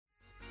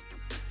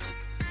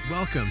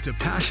Welcome to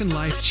Passion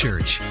Life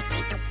Church.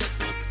 Today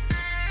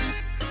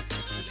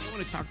I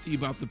want to talk to you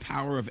about the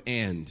power of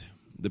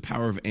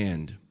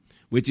and,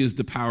 which is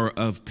the power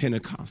of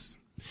Pentecost.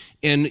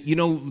 And, you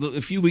know,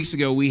 a few weeks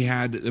ago we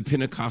had the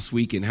Pentecost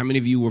weekend. How many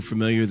of you were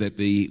familiar that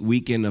the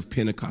weekend of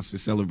Pentecost to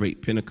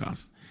celebrate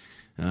Pentecost?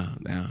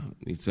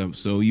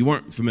 So you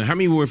weren't familiar. How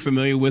many were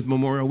familiar with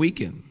Memorial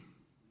Weekend?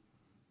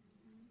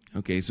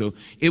 Okay, so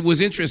it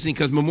was interesting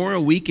because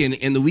Memorial Weekend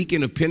and the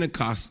weekend of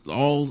Pentecost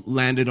all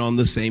landed on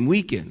the same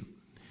weekend.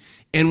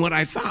 And what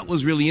I thought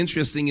was really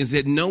interesting is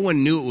that no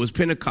one knew it was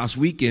Pentecost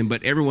weekend,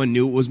 but everyone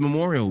knew it was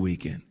Memorial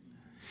Weekend.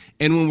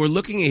 And when we're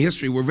looking at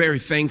history, we're very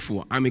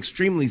thankful. I'm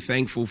extremely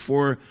thankful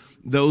for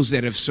those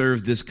that have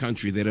served this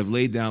country, that have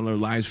laid down their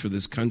lives for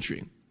this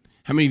country.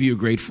 How many of you are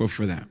grateful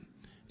for that?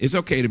 It's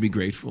okay to be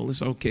grateful.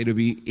 It's okay to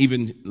be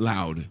even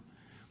loud.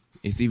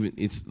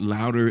 It's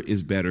louder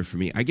is better for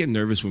me. I get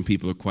nervous when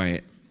people are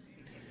quiet.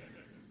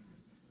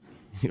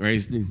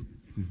 Right?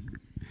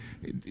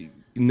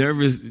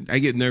 I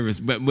get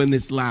nervous, but when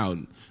it's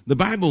loud. The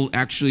Bible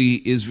actually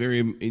is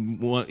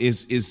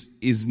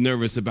is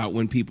nervous about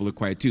when people are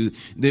quiet too.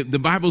 The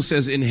Bible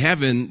says in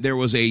heaven there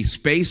was a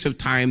space of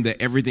time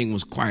that everything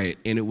was quiet,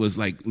 and it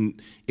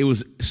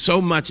was so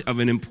much of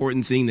an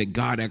important thing that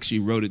God actually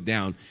wrote it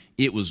down.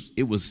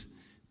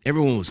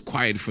 Everyone was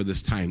quiet for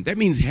this time. That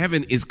means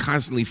heaven is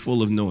constantly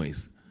full of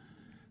noise,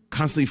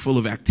 constantly full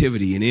of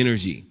activity and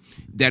energy.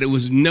 That it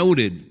was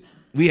noted.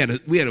 We had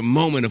a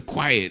moment of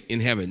quiet in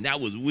heaven.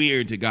 That was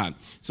weird to God.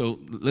 So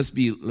let's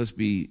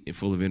be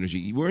full of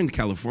energy. We're in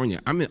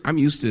California. I'm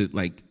used to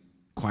like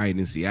quiet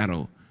in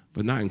Seattle,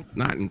 but not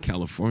in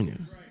California.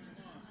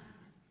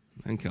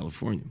 Not in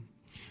California.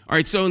 All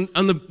right. So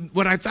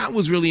what I thought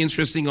was really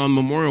interesting on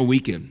Memorial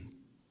Weekend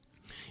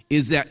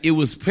is that it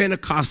was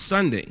Pentecost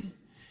Sunday.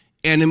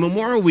 And in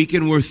Memorial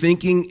Weekend, we're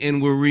thinking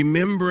and we're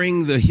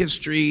remembering the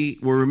history.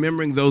 We're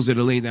remembering those that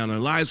have laid down their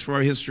lives for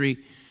our history.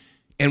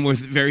 And we're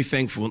very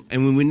thankful.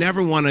 And we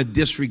never want to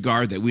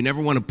disregard that. We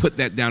never want to put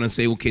that down and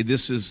say, okay,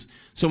 this is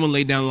someone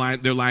laid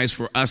down their lives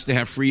for us to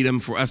have freedom,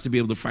 for us to be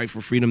able to fight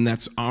for freedom.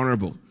 That's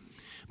honorable.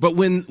 But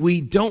when we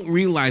don't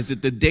realize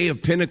that the day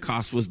of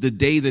Pentecost was the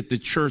day that the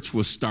church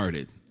was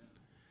started.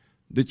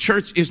 The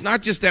church, it's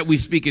not just that we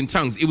speak in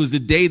tongues. It was the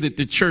day that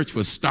the church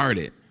was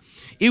started.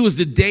 It was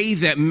the day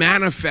that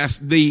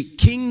the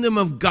kingdom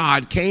of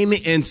God came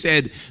and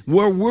said,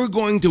 where we're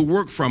going to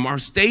work from, our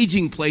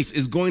staging place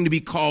is going to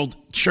be called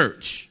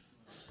church.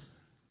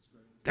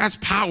 That's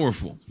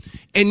powerful.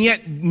 And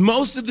yet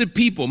most of the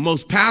people,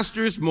 most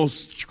pastors,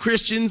 most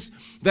Christians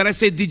that I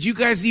said, did you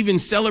guys even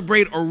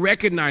celebrate or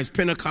recognize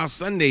Pentecost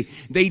Sunday?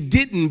 They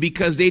didn't,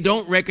 because they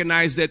don't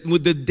recognize that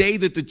with the day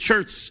that the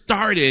church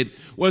started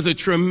was a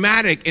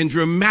traumatic and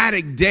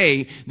dramatic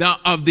day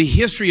of the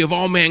history of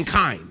all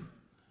mankind.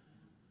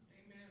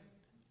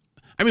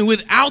 I mean,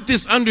 without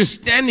this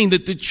understanding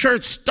that the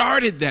church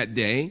started that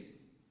day,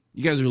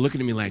 you guys are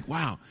looking at me like,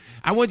 wow,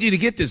 I want you to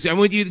get this. I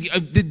want you to,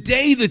 the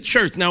day the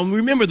church, now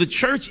remember, the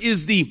church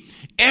is the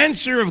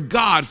answer of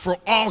God for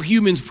all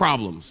humans'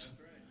 problems,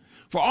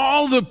 for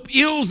all the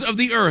ills of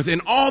the earth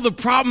and all the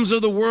problems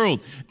of the world,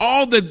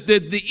 all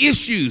the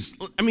issues.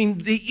 I mean,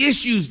 the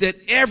issues that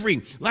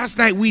last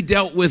night we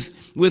dealt with,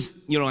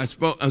 you know,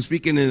 I'm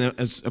speaking in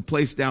a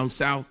place down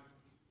south,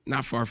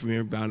 not far from here,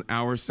 about an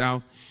hour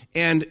south.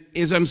 And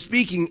as I'm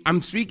speaking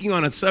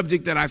on a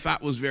subject that I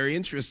thought was very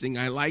interesting.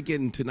 I like it,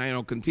 and tonight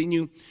I'll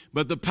continue.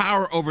 But the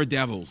power over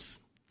devils.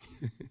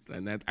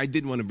 And I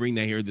did want to bring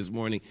that here this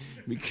morning.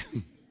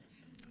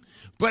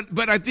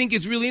 But I think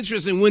it's really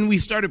interesting when we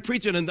started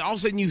preaching, and all of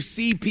a sudden you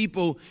see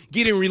people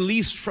getting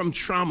released from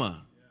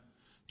trauma.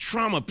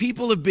 Trauma.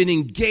 People have been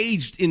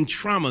engaged in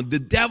trauma. The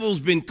devil's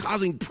been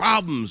causing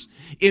problems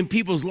in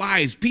people's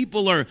lives.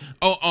 People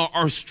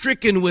are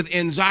stricken with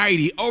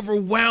anxiety,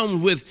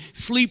 overwhelmed with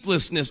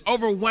sleeplessness,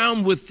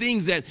 overwhelmed with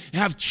things that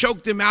have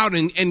choked them out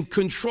and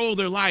control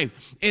their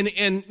life.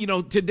 And you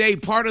know, today,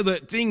 part of the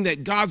thing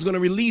that God's going to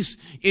release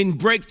in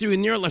breakthrough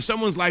in your life,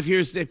 someone's life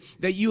here, is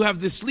that you have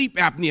this sleep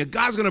apnea.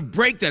 God's going to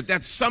break that.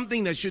 That's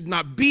something that should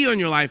not be on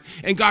your life.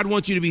 And God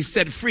wants you to be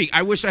set free.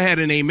 I wish I had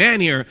an amen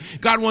here.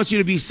 God wants you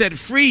to be set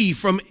free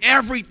from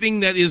everything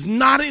that is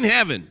not in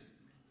heaven.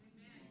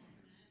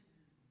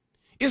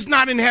 It's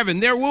not in heaven.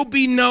 There will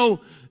be no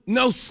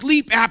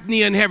sleep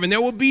apnea in heaven.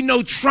 There will be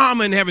no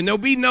trauma in heaven. There will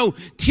be no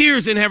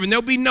tears in heaven. There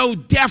will be no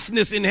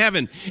deafness in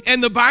heaven.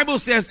 And the Bible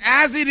says,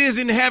 as it is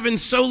in heaven,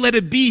 so let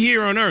it be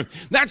here on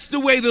earth. That's the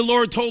way the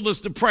Lord told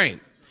us to pray.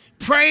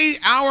 Pray,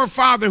 our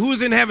Father who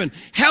is in heaven,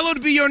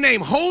 hallowed be your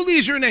name. Holy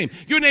is your name.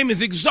 Your name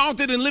is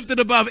exalted and lifted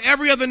above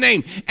every other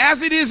name.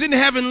 As it is in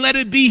heaven, let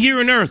it be here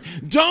on earth.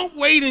 Don't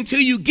wait until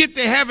you get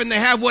to heaven to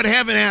have what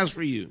heaven has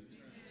for you.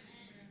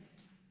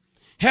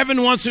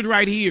 Heaven wants it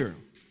right here.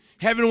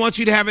 Heaven wants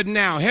you to have it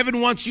now.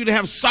 Heaven wants you to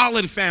have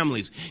solid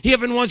families.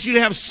 Heaven wants you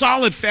to have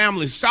solid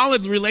families,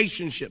 solid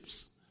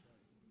relationships.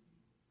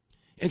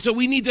 And so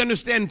we need to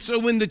understand, so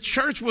when the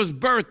church was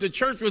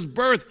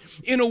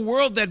birthed in a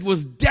world that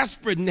was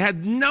desperate and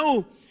had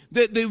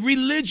the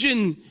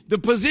religion, the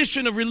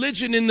position of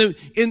religion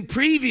in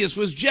previous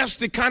was just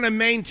to kind of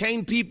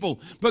maintain people.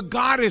 But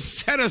God has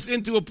set us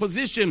into a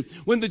position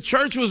when the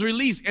church was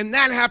released, and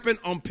that happened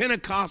on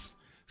Pentecost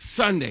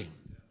Sunday,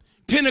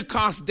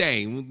 Pentecost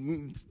Day.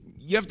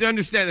 You have to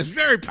understand, it's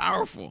very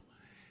powerful.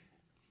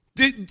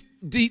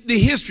 The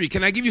history,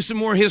 can I give you some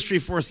more history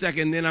for a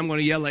second, then I'm going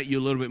to yell at you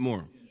a little bit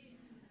more.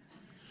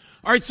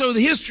 All right, so the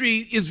history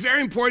is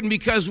very important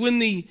because when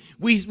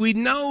we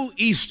know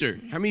Easter.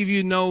 How many of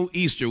you know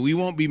Easter? We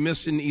won't be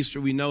missing Easter.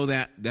 We know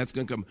that. That's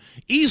going to come.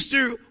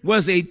 Easter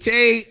was a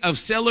day of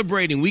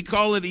celebrating. We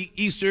call it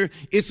Easter.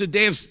 It's a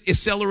day of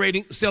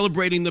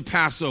celebrating the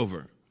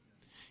Passover.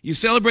 You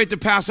celebrate the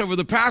Passover.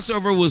 The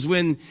Passover was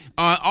when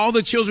all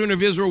the children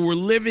of Israel were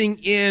living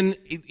in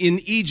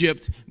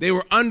Egypt. They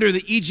were under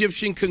the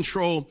Egyptian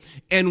control.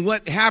 And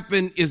what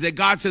happened is that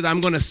God said,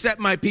 I'm going to set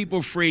my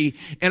people free,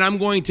 and I'm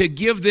going to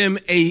give them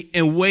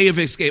a way of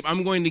escape.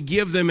 I'm going to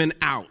give them an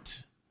out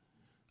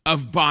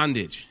of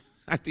bondage.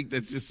 I think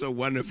that's just so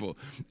wonderful.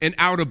 And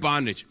out of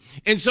bondage.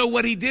 And so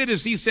what he did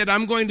is he said,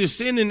 I'm going to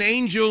send an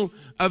angel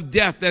of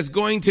death that's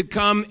going to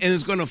come and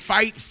is going to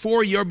fight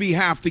for your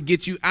behalf to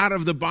get you out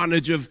of the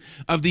bondage of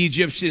the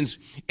Egyptians.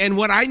 And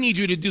what I need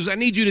you to do is I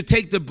need you to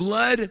take the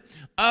blood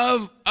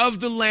of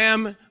the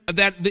lamb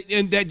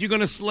that you're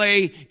going to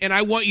slay, and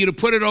I want you to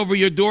put it over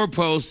your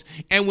doorpost.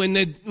 And when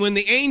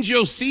the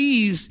angel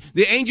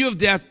of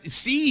death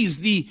sees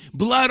the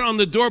blood on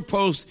the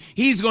doorpost,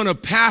 he's going to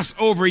pass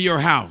over your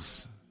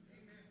house.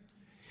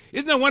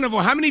 Isn't that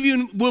wonderful? How many of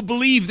you will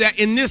believe that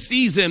in this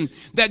season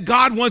that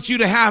God wants you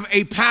to have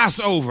a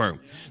Passover?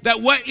 That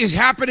what is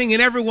happening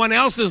in everyone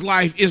else's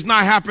life is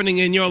not happening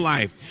in your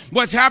life.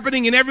 What's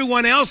happening in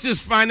everyone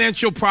else's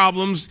financial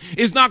problems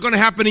is not going to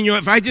happen in your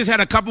life. If I just had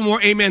a couple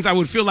more amens, I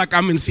would feel like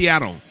I'm in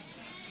Seattle.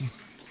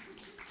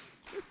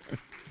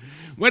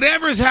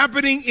 Whatever is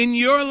happening in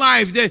your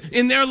life,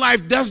 in their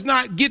life, does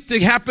not get to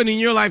happen in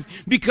your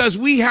life because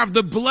we have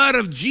the blood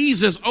of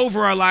Jesus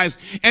over our lives,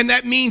 and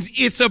that means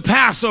it's a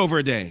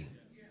Passover day.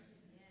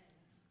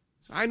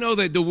 So I know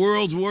that the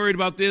world's worried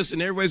about this,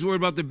 and everybody's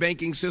worried about the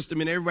banking system,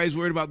 and everybody's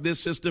worried about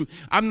this system.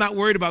 I'm not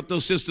worried about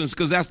those systems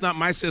because that's not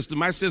my system.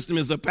 My system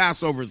is a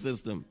Passover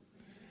system.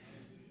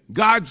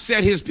 God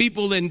set his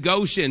people in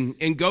Goshen,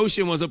 and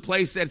Goshen was a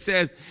place that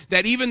says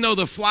that even though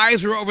the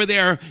flies are over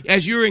there,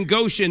 as you're in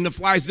Goshen, the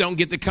flies don't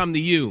get to come to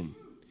you.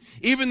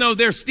 Even though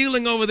they're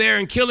stealing over there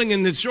and killing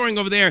and destroying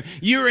over there,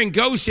 you're in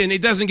Goshen,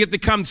 it doesn't get to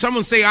come.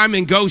 Someone say, I'm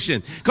in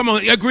Goshen. Come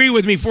on, agree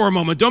with me for a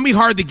moment. Don't be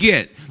hard to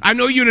get. I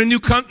know you're in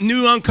a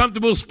new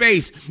uncomfortable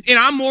space, and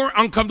I'm more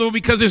uncomfortable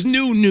because it's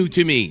new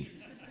to me.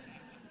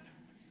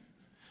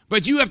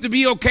 But you have to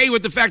be okay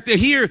with the fact that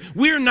here,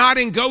 we're not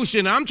in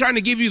Goshen. I'm trying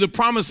to give you the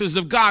promises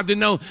of God to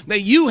know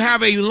that you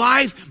have a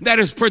life that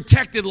is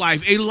protected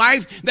life, a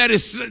life that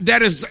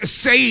is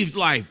saved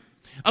life,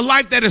 a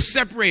life that is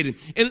separated.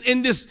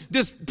 And this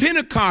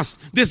Pentecost,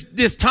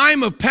 this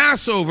time of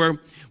Passover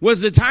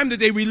was the time that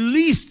they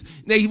released,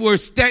 they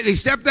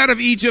stepped out of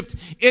Egypt,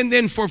 and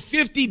then for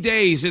 50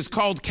 days, it's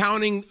called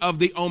counting of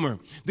the Omer.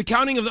 The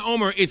counting of the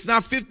Omer, it's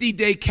not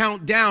 50-day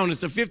count down,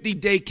 it's a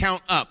 50-day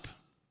count up.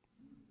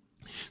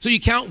 So you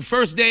count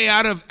first day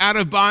out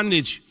of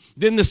bondage,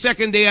 then the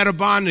second day out of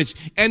bondage.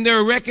 And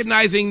they're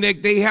recognizing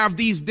that they have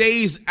these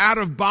days out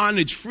of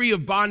bondage, free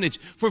of bondage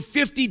for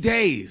 50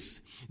 days.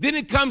 Then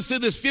it comes to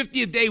this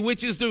 50th day,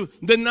 which is the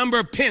number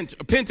of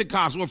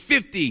Pentecost, or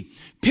 50.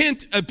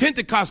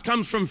 Pentecost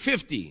comes from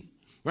 50,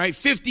 right?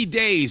 50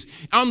 days.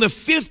 On the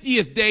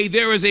 50th day,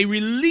 there is a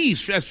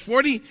release. That's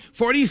 7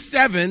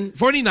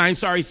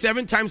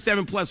 times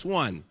 7 plus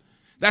 1.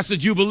 That's the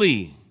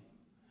Jubilee.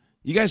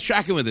 You guys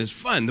tracking with this?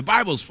 Fun. The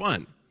Bible's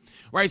fun.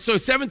 Right? So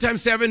 7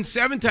 times 7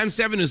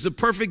 is the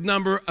perfect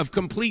number of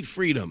complete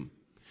freedom.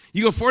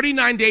 You go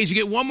 49 days, you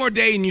get one more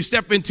day, and you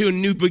step into a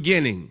new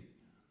beginning.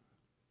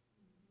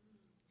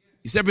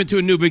 You step into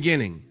a new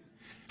beginning.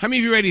 How many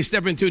of you ready to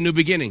step into a new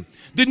beginning?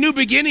 The new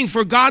beginning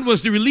for God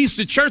was to release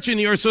the church in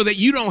the earth so that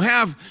you don't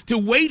have to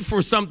wait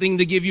for something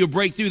to give you a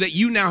breakthrough, that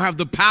you now have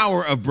the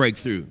power of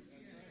breakthrough.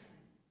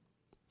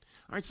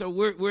 All right, so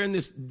we're in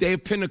this day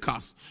of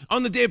Pentecost.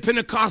 On the day of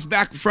Pentecost,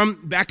 back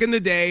in the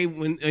day,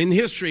 when in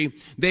history,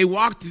 they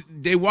walked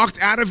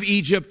out of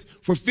Egypt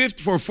for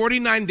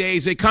 49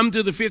 days. They come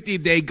to the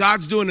 50th day.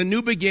 God's doing a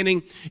new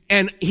beginning,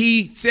 and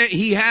he said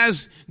he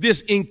has this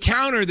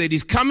encounter that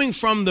he's coming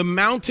from the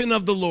mountain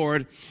of the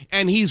Lord,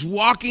 and he's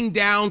walking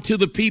down to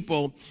the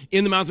people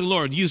in the mountain of the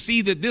Lord. You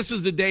see that this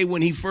is the day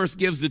when he first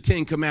gives the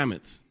 10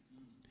 Commandments.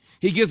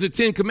 He gives the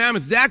 10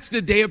 Commandments. That's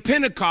the day of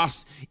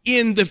Pentecost.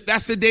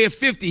 That's the day of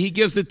 50. He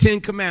gives the 10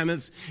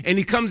 Commandments, and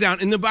he comes down.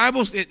 In the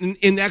Bible,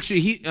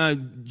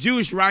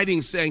 Jewish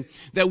writings say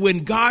that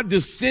when God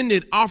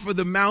descended off of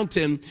the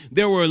mountain,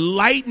 there were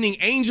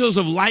angels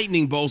of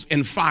lightning bolts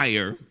and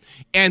fire.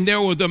 And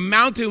the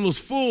mountain was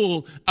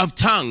full of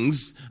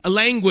tongues,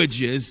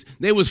 languages.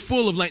 They was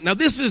full of language. Now,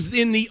 this is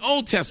in the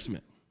Old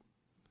Testament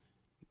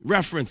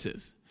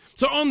references.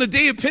 So on the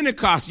day of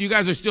Pentecost, you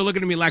guys are still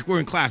looking at me like we're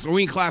in class. Are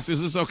we in class?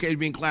 Is this okay to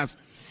be in class?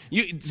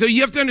 So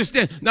you have to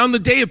understand. Now, on the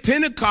day of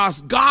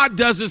Pentecost, God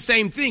does the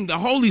same thing. The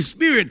Holy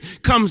Spirit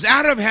comes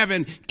out of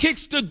heaven,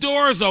 kicks the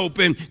doors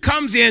open,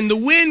 comes in, the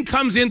wind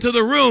comes into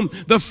the room,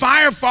 the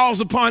fire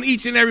falls upon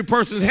each and every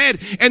person's head,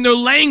 and their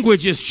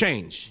languages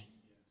change.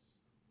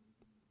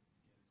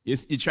 You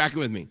tracking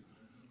with me?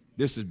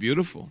 This is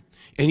beautiful.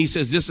 And he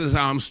says, this is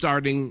how I'm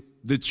starting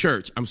the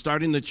church. I'm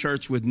starting the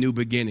church with new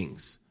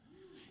beginnings.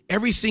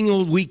 Every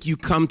single week you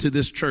come to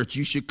this church,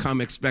 you should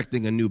come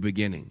expecting a new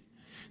beginning.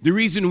 The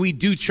reason we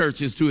do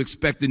church is to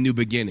expect a new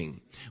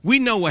beginning. We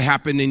know what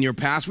happened in your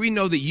past. We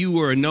know that you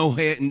were a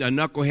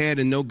knucklehead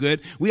and no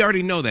good. We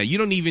already know that. You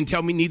don't even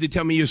need to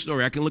tell me your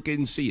story. I can look at it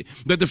and see it.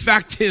 But the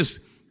fact is,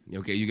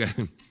 okay, you got.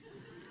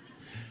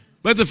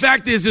 But the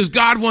fact is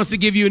God wants to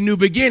give you a new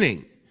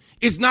beginning.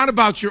 It's not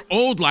about your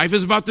old life.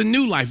 It's about the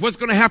new life. What's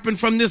going to happen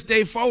from this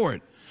day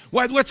forward?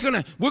 We're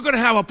going to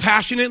have a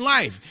passionate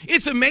life.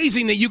 It's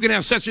amazing that you can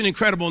have such an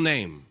incredible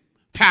name,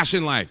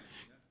 Passion Life.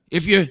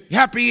 If you're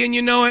happy and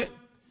you know it.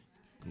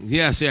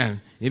 Yes, yeah.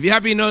 If you're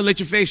happy, you know it, let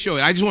your face show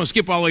it. I just want to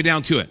skip all the way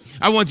down to it.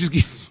 I want to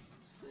just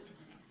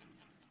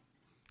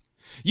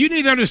You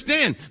need to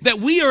understand that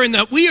we are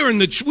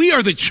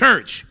the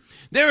church.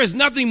 There is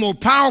nothing more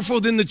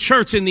powerful than the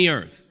church in the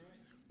earth.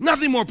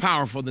 Nothing more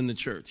powerful than the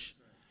church.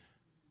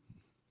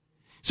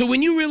 So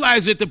when you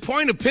realize that the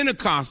point of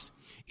Pentecost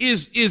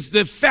is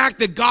the fact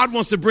that God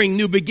wants to bring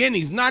new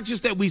beginnings, not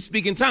just that we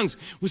speak in tongues.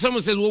 When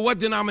someone says, well, what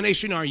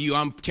denomination are you?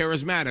 I'm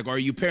charismatic. Are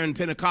you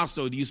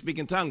Pentecostal? Do you speak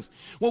in tongues?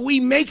 Well, we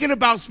make it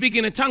about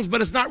speaking in tongues,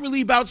 but it's not really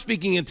about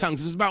speaking in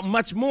tongues. It's about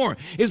much more.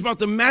 It's about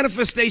the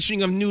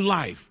manifestation of new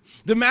life.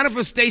 The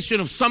manifestation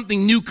of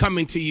something new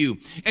coming to you.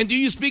 And do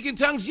you speak in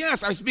tongues?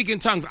 Yes, I speak in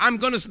tongues. I'm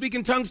going to speak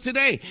in tongues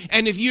today.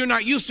 And if you're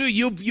not used to it,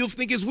 you'll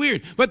think it's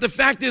weird. But the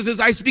fact is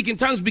I speak in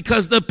tongues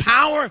because the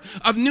power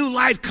of new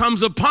life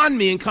comes upon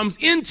me and comes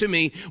into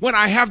me when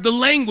I have the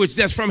language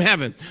that's from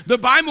heaven. The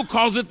Bible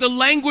calls it the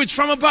language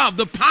from above,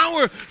 the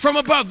power from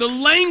above, the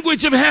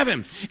language of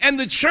heaven. And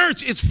the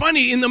church, it's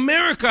funny, in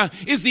America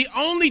is the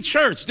only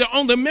church, the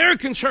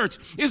American church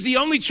is the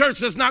only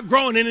church that's not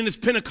growing in its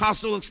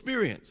Pentecostal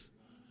experience.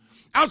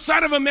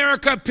 Outside of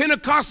America,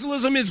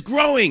 Pentecostalism is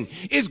growing.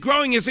 It's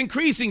growing. It's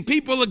increasing.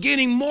 People are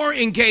getting more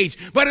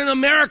engaged. But in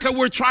America,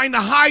 we're trying to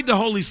hide the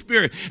Holy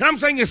Spirit. And I'm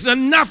saying it's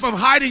enough of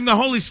hiding the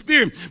Holy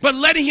Spirit, but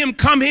letting him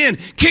come in,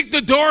 kick the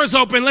doors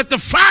open, let the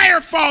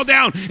fire fall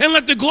down, and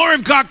let the glory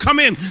of God come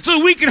in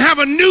so we can have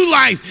a new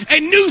life, a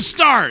new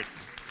start.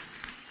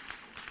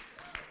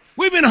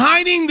 We've been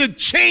hiding the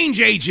change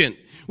agent.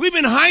 We've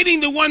been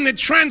hiding the one that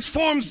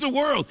transforms the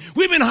world.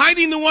 We've been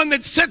hiding the one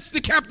that sets the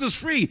captives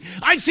free.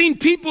 I've seen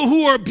people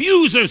who are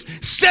abusers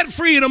set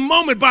free in a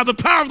moment by the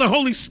power of the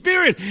Holy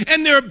Spirit,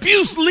 and their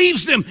abuse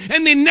leaves them,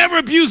 and they never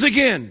abuse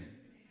again.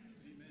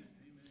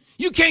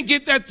 You can't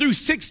get that through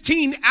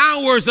 16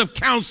 hours of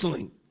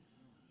counseling.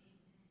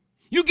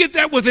 You get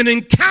that with an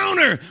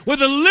encounter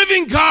with a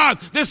living God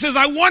that says,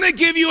 I want to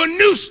give you a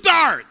new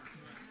start.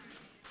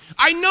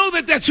 I know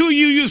that that's who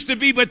you used to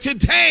be, but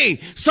today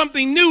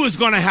something new is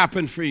going to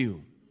happen for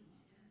you.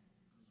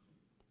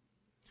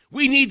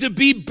 We need to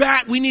be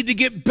back. We need to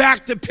get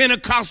back to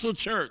Pentecostal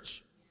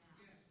church.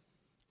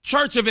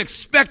 Church of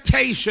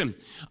expectation.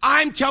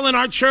 I'm telling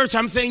our church,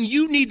 I'm saying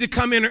you need to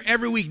come in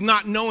every week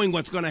not knowing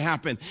what's going to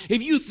happen.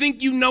 If you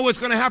think you know what's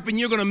going to happen,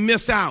 you're going to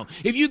miss out.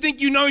 If you think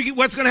you know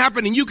what's going to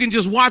happen and you can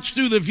just watch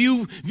through the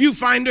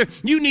viewfinder,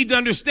 you need to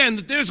understand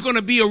that there's going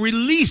to be a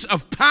release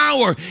of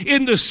power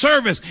in the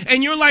service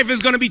and your life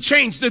is going to be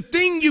changed. The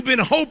thing you've been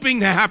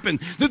hoping to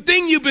happen, the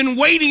thing you've been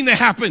waiting to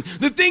happen,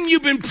 the thing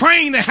you've been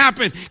praying to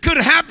happen could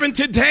happen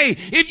today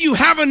if you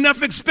have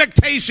enough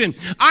expectation.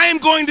 I am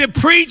going to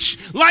preach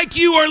like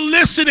you are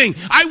listening.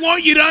 I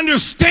want you to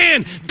understand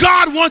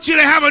God wants you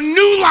to have a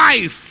new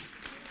life.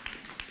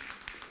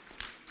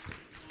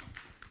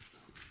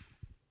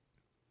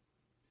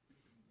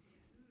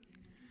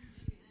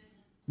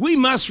 We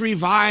must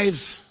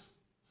revive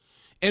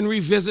and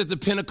revisit the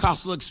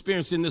Pentecostal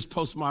experience in this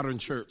postmodern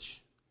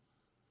church.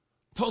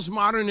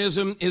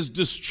 Postmodernism is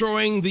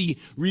destroying the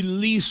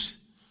release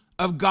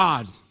of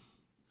God.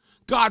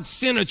 God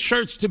sent a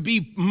church to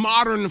be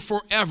modern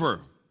forever.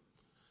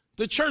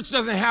 The church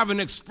doesn't have an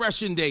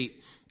expiration date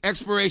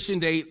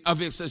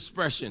of its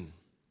expression.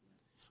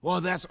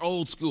 Well, that's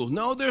old school.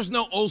 No, there's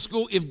no old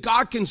school. If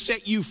God can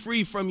set you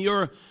free from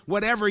your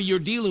whatever you're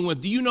dealing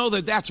with, do you know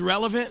that that's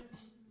relevant?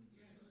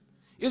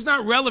 It's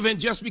not relevant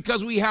just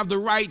because we have the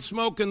right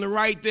smoke and the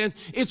right thing.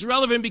 It's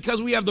relevant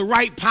because we have the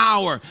right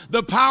power,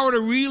 the power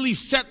to really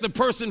set the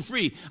person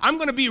free. I'm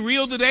going to be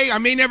real today. I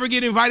may never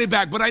get invited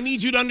back, but I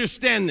need you to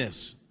understand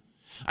this.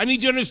 I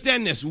need you to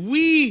understand this.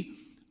 We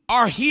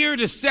are here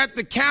to set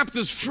the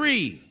captives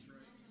free.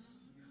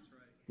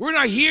 We're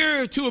not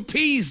here to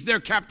appease their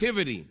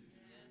captivity.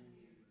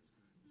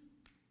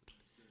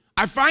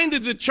 I find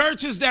that the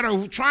churches that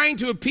are trying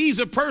to appease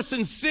a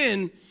person's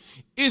sin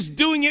is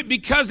doing it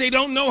because they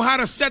don't know how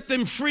to set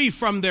them free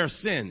from their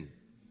sin.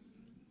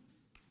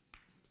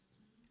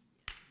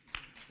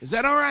 Is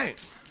that all right?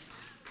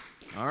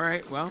 All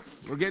right, well,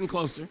 we're getting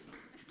closer.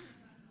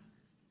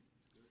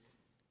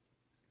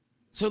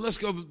 So let's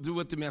go to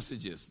what the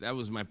message is. That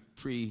was my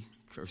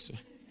precursor.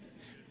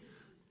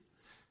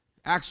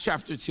 Acts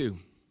chapter 2.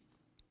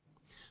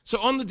 So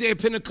on the day of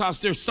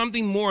Pentecost, there's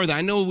something more. That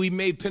I know we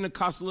made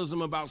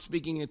Pentecostalism about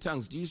speaking in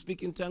tongues. Do you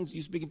speak in tongues? Do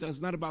you speak in tongues?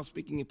 It's not about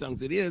speaking in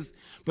tongues. It is,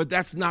 but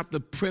that's not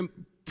the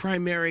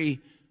primary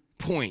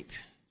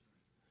point.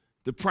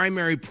 The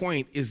primary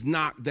point is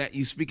not that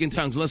you speak in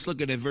tongues. Let's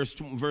look at it, verse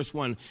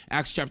 1,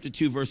 Acts chapter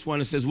 2, verse 1.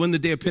 It says, when the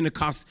day of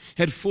Pentecost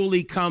had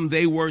fully come,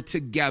 they were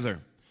together.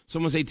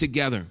 Someone say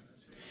together.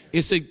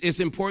 It's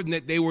important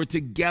that they were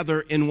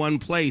together in one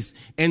place.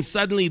 And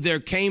suddenly there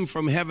came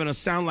from heaven a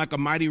sound like a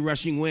mighty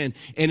rushing wind,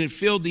 and it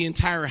filled the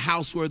entire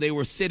house where they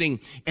were sitting.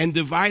 And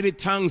divided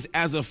tongues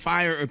as a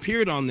fire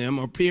appeared on them,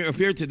 or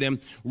appeared to them,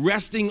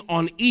 resting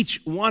on each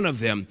one of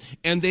them.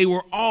 And they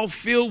were all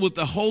filled with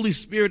the Holy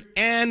Spirit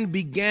and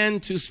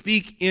began to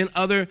speak in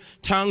other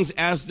tongues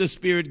as the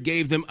Spirit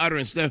gave them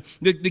utterance.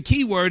 The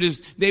key word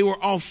is they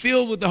were all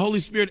filled with the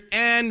Holy Spirit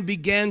and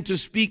began to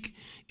speak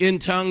in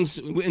tongues,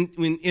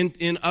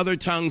 in other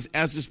tongues,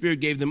 as the Spirit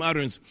gave them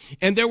utterance.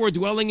 And there were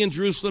dwelling in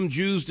Jerusalem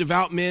Jews,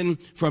 devout men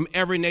from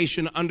every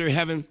nation under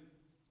heaven.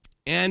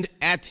 And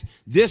at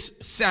this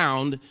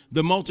sound,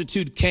 the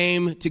multitude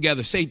came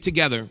together. Say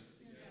together.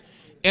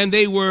 And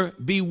they were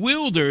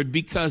bewildered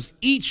because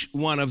each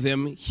one of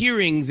them,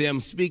 hearing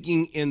them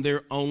speaking in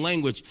their own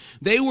language,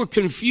 they were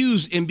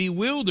confused and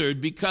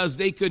bewildered because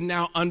they could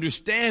now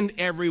understand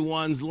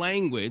everyone's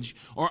language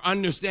or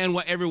understand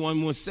what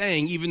everyone was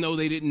saying, even though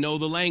they didn't know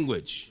the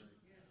language.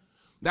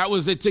 That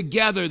was a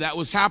together that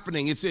was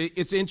happening.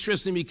 It's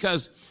interesting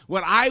because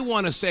what I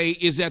want to say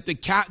is that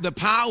the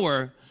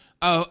power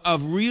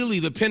of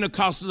really the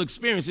Pentecostal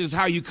experience is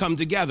how you come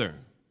together.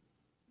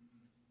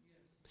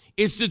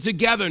 It's the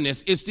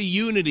togetherness. It's the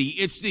unity.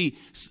 It's the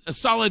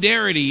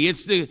solidarity.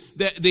 It's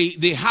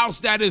the house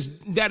that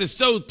is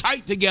so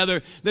tight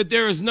together that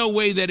there is no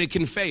way that it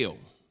can fail.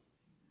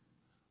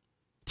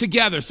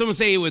 Together. Someone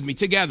say it with me.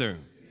 Together.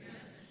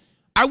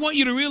 I want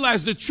you to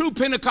realize the true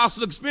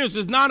Pentecostal experience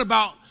is not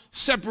about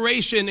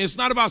separation. It's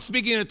not about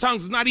speaking in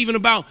tongues. It's not even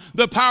about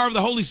the power of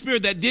the Holy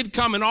Spirit that did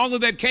come and all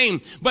of that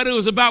came, but it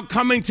was about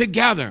coming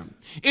together.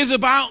 It's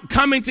about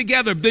coming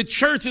together. The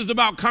church is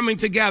about coming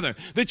together.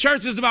 The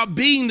church is about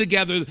being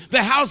together.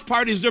 The house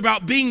parties are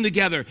about being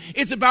together.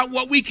 It's about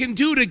what we can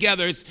do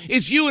together.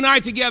 It's you and I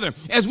together.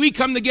 As we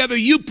come together,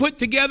 you put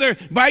together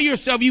by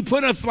yourself, you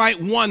put a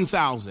flight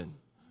 1,000.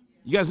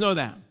 You guys know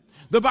that?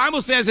 The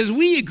Bible says as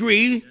we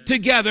agree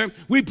together,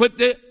 we put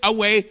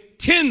away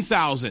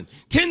 10,000.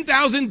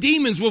 10,000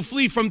 demons will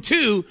flee from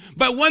two,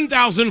 but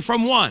 1,000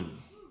 from one.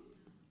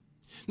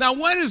 Now,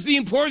 what is the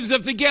importance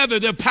of together?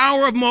 The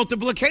power of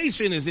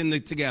multiplication is in the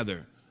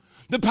together.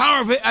 The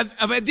power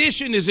of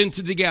addition is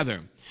into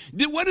together.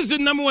 What is the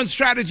number one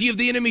strategy of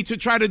the enemy to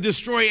try to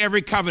destroy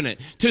every covenant?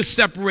 To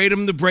separate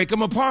them, to break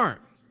them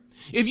apart.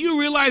 If you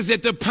realize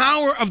that the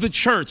power of the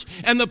church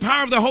and the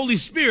power of the Holy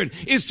Spirit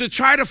is to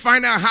try to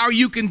find out how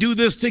you can do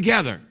this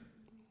together.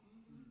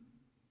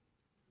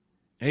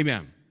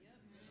 Amen.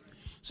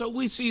 So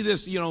we see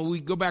this, we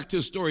go back to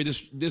a story.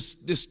 This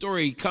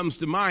story comes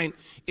to mind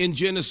in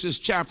Genesis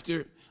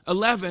chapter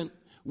 11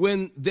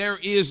 when there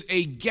is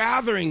a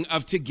gathering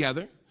of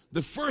together,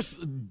 the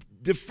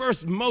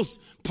first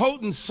most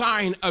potent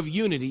sign of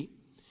unity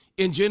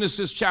in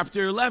Genesis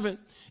chapter 11.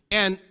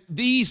 And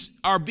these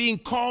are being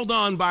called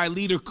on by a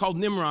leader called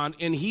Nimrod,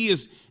 and he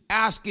is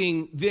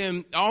asking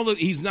them,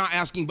 he's not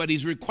asking, but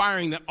he's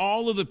requiring that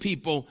all of the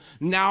people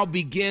now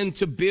begin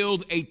to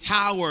build a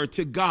tower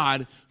to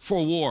God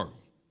for war.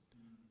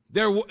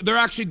 They're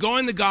actually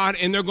going to God,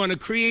 and they're going to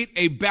create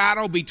a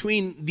battle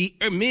between the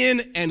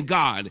men and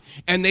God.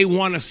 And they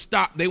want to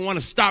stop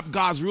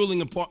God's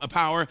ruling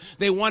power.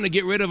 They want to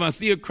get rid of a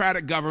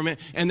theocratic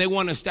government, and they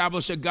want to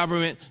establish a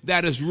government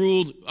that is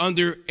ruled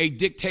under a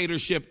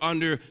dictatorship,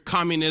 under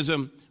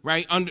communism,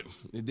 right?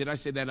 Did I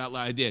say that out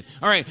loud? I did.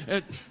 All right.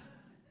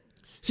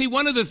 See,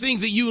 one of the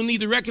things that you will need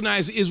to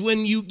recognize is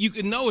when you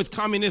can know it's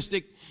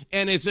communistic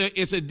and it's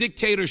a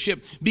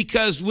dictatorship,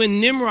 because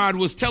when Nimrod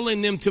was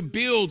telling them to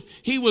build,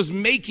 he was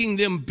making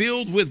them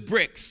build with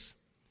bricks.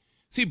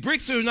 See,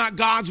 bricks are not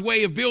God's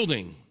way of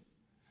building.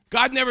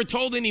 God never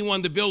told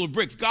anyone to build with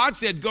bricks. God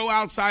said, go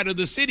outside of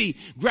the city,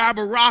 grab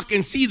a rock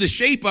and see the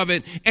shape of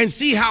it and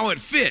see how it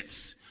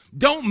fits.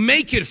 Don't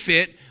make it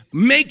fit.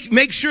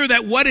 Make sure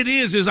that what it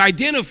is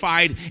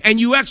identified, and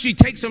you actually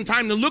take some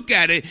time to look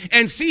at it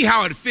and see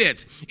how it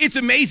fits. It's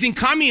amazing.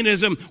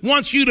 Communism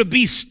wants you to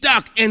be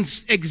stuck and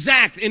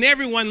exact, and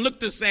everyone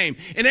look the same,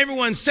 and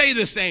everyone say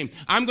the same.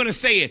 I'm going to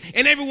say it.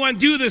 And everyone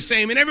do the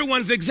same, and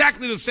everyone's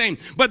exactly the same.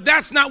 But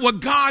that's not what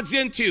God's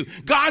into.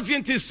 God's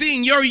into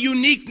seeing your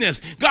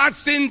uniqueness.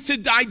 God's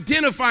into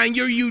identifying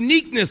your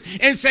uniqueness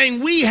and saying,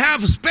 we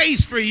have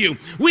space for you.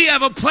 We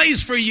have a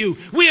place for you.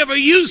 We have a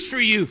use for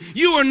you.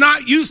 You are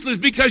not useless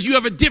because you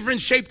have a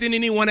different shape than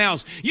anyone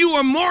else. You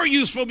are more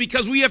useful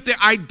because we have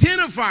to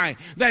identify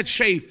that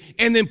shape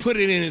and then put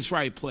it in its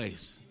right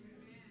place.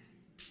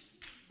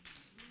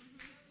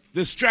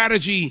 The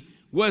strategy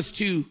was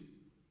to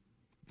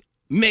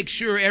make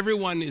sure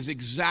everyone is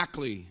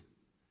exactly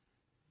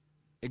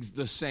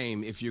the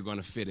same if you're going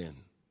to fit in.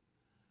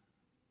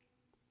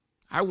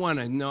 I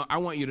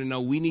want you to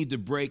know we need to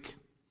break,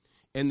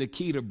 and the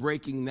key to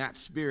breaking that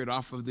spirit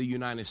off of the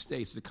United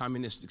States, the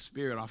communistic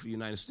spirit off of the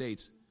United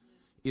States,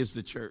 is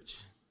the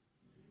church.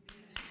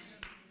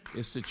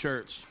 It's the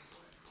church.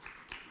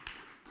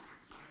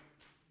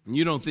 And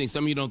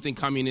some of you don't think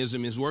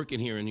communism is working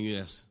here in the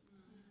U.S.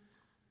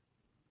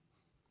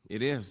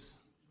 It is.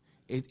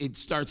 It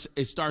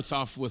starts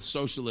off with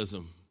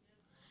socialism.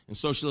 And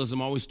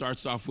socialism always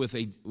starts off with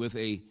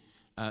a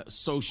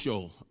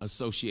social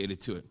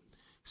associated to it.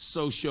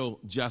 Social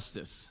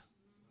justice.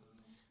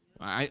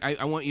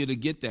 I want you to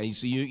get that.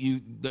 So you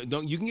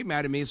can get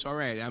mad at me. It's all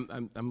right.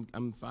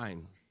 I'm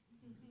fine.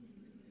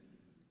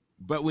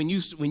 But when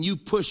you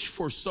push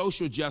for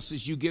social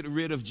justice, you get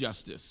rid of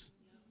justice.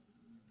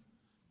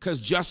 Because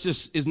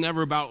justice is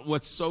never about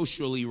what's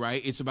socially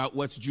right. It's about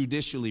what's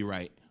judicially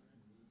right.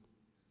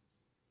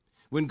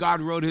 When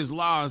God wrote his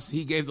laws,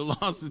 he gave the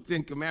laws, the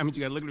 10 commandments.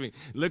 You got to look at me.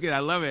 Look at it. I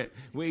love it.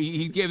 When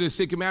he gave the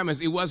 10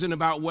 commandments, it wasn't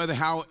about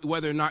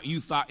whether or not you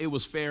thought it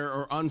was fair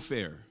or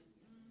unfair.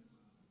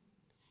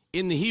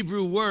 In the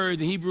Hebrew word,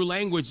 the Hebrew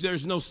language,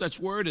 there's no such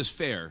word as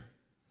fair,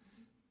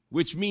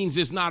 which means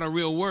it's not a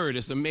real word.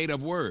 It's a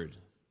made-up word.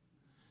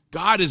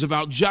 God is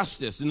about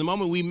justice. And the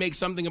moment we make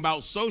something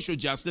about social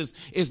justice,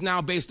 it's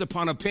now based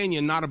upon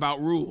opinion, not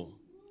about rule.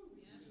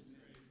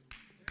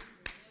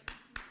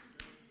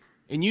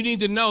 And you need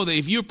to know that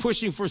if you're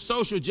pushing for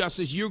social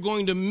justice, you're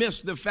going to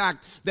miss the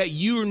fact that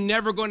you're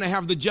never going to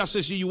have the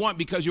justice you want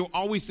because you'll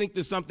always think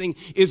that something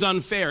is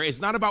unfair. It's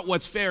not about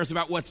what's fair. It's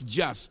about what's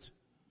just.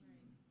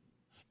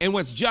 And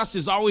what's just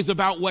is always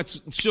about what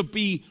should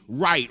be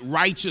right,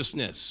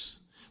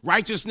 righteousness.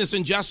 Righteousness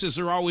and justice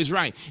are always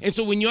right. And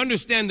so when you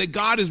understand that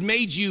God has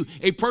made you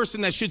a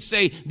person that should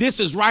say, this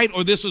is right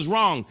or this is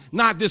wrong,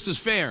 not this is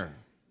fair.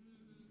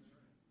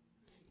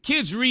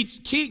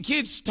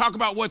 Kids talk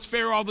about what's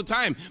fair all the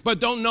time, but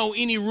don't know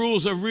any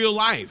rules of real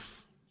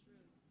life.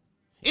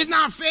 It's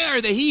not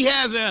fair that he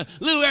has a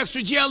little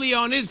extra jelly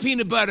on his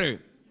peanut butter.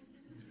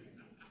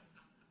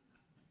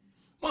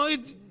 Well,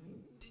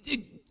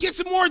 get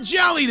some more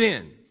jelly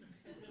then.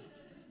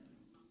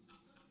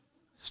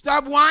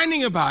 Stop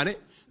whining about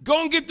it.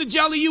 Go and get the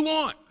jelly you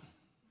want.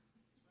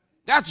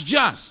 That's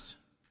just.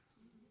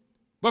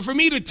 But for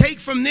me to take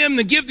from them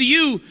to give to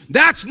you,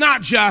 that's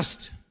not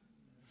just.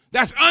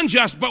 That's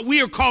unjust, but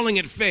we are calling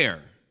it fair.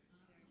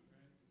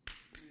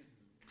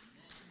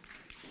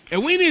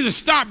 And we need to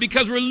stop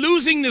because we're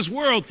losing this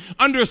world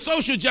under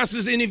social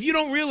justice. And if you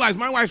don't realize,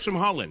 my wife's from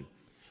Holland.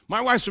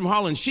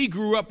 She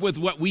grew up with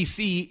what we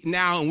see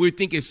now and we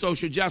think is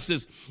social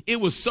justice. It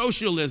was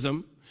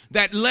socialism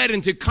that led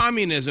into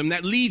communism,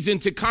 that leads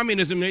into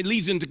communism, that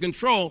leads into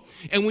control.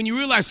 And when you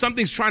realize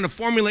something's trying to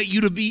formulate you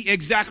to be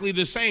exactly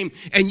the same,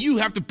 and you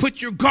have to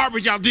put your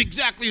garbage out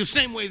exactly the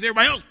same way as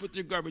everybody else put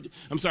their garbage out.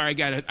 I'm sorry, I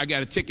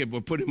got a ticket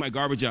for putting my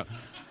garbage out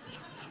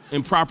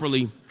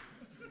improperly.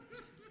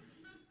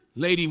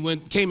 Lady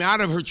came out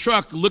of her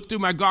truck, looked through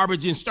my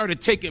garbage, and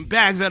started taking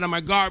bags out of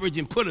my garbage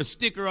and put a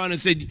sticker on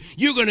and said,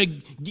 "You're going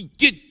to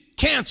get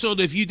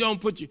canceled if you don't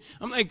put your..."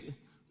 I'm like,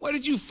 what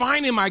did you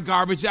find in my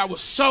garbage that was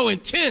so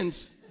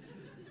intense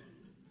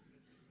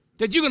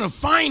that you're going to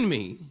find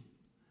me?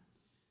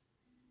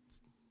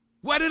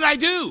 What did I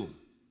do?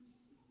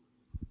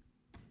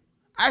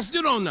 I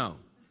still don't know.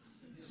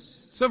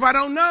 So if I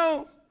don't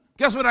know,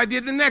 guess what I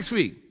did the next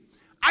week?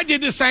 I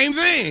did the same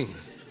thing.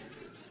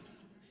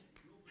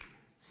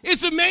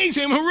 It's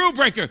amazing. I'm a rule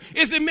breaker.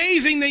 It's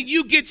amazing that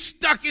you get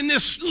stuck in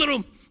this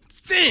little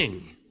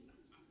thing.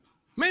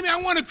 Maybe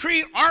I want to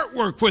create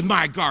artwork with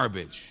my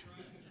garbage.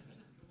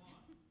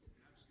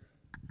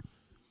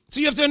 So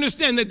you have to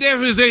understand that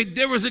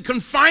there was a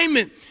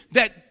confinement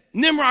that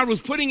Nimrod was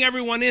putting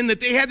everyone in,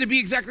 that they had to be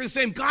exactly the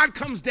same. God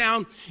comes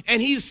down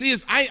and he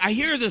says, I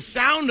hear the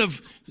sound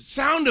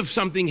of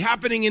something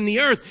happening in the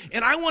earth,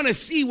 and I want to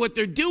see what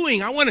they're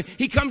doing.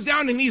 He comes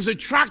down and he's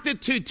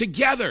attracted to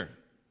together.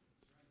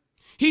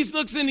 He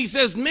looks and he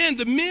says, man,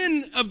 the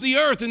men of the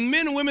earth and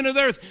men and women of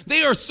the earth,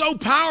 they are so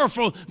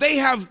powerful. They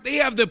have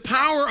the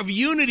power of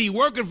unity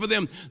working for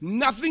them.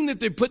 Nothing that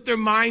they put their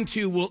mind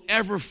to will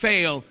ever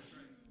fail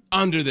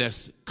under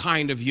this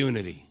kind of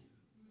unity.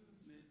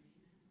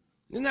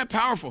 Isn't that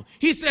powerful?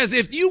 He says,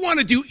 if you want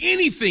to do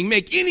anything,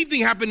 make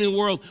anything happen in the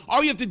world,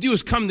 all you have to do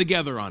is come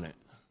together on it.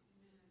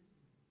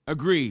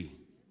 Agree.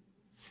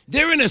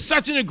 They're in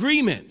such an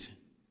agreement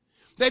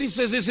that he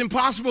says it's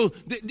impossible.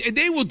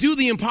 They will do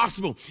the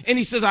impossible. And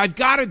he says, I've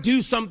got to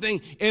do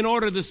something in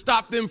order to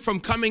stop them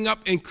from coming up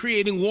and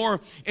creating war.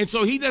 And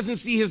so he doesn't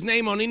see his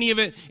name on any of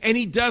it, and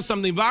he does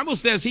something. The Bible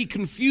says he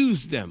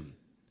confused them.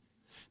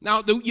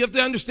 Now, you have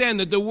to understand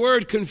that the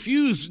word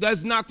confused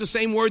is not the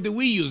same word that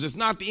we use. It's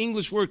not the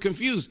English word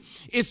confused.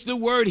 It's the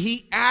word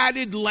he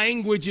added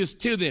languages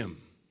to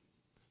them.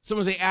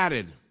 Someone say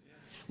added.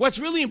 What's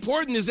really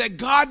important is that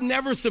God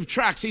never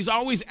subtracts. He's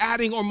always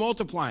adding or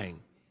multiplying.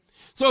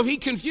 So if he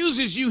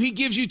confuses you, he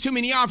gives you too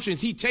many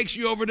options. He takes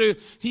you over to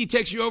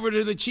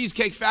the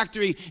Cheesecake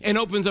Factory and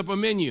opens up a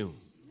menu.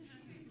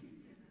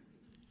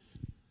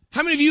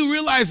 How many of you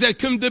realize that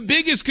the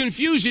biggest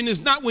confusion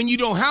is not when you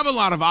don't have a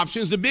lot of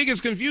options? The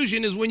biggest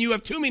confusion is when you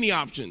have too many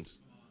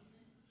options.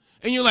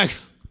 And you're like,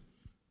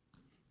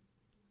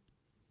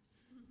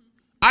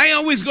 I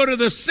always go to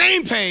the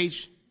same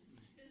page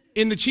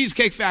in the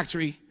Cheesecake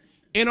Factory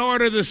and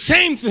order the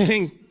same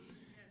thing,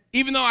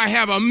 even though I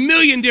have a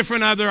million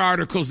different other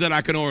articles that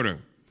I can order.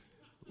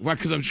 Why?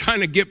 Because I'm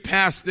trying to get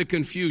past the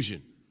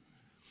confusion.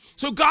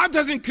 So God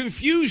doesn't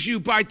confuse you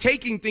by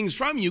taking things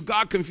from you.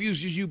 God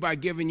confuses you by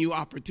giving you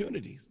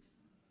opportunities.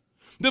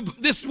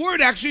 This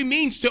word actually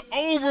means to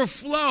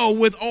overflow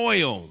with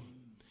oil.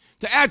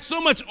 To add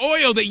so much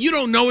oil that you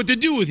don't know what to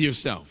do with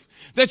yourself.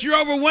 That you're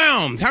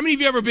overwhelmed. How many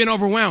of you ever been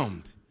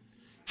overwhelmed?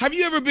 Have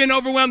you ever been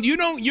overwhelmed?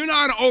 You're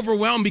not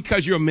overwhelmed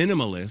because you're a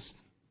minimalist.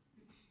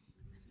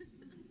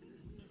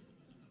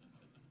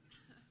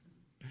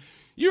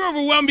 You're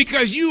overwhelmed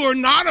because you are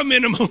not a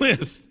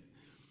minimalist.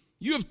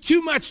 You have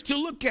too much to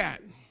look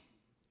at.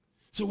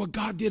 So what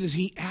God did is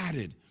he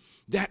added.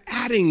 That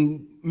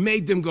adding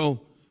made them go,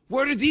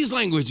 where are these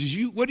languages?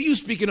 What are you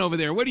speaking over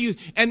there?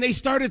 And they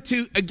started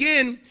to,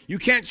 again, you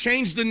can't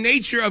change the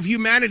nature of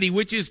humanity,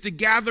 which is to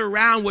gather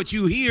around what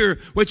you hear,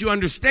 what you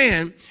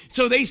understand.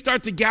 So they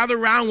start to gather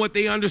around what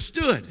they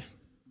understood.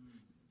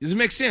 Does it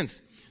make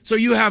sense? So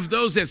you have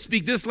those that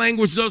speak this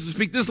language, those that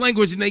speak this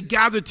language, and they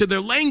gather to their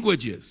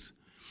languages.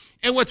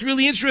 And what's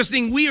really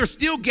interesting, we are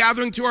still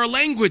gathering to our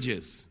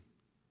languages.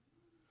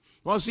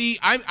 Well, see,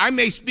 I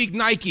may speak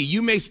Nike,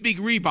 you may speak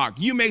Reebok,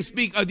 you may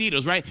speak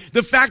Adidas, right?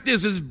 The fact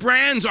is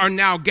brands are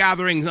now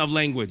gatherings of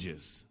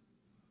languages.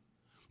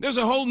 There's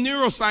a whole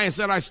neuroscience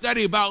that I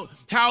study about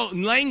how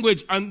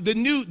language, the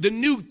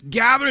new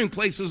gathering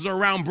places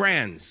around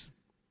brands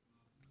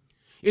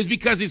is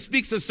because it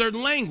speaks a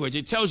certain language.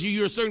 It tells you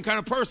you're a certain kind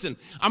of person.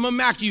 I'm a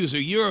Mac user,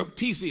 you're a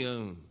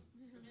PC.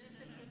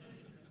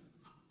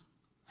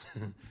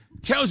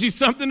 Tells you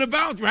something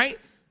about, right?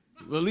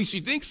 Well, at least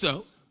you think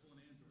so.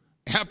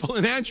 Apple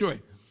and Android.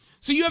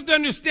 So you have to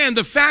understand,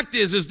 the fact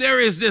is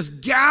there is this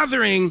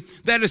gathering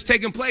that has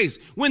taken place.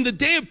 When the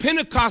day of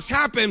Pentecost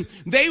happened,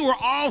 they were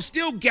all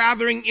still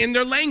gathering in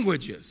their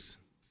languages.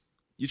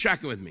 You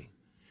tracking with me?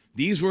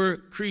 These were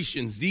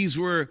Christians. These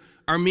were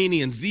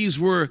Armenians. These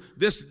were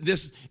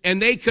this,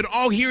 and they could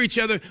all hear each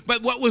other.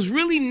 But what was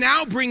really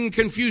now bringing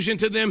confusion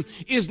to them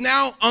is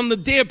now on the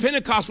day of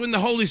Pentecost when the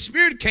Holy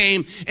Spirit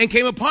came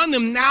upon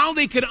them, now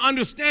they could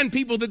understand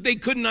people that they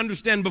couldn't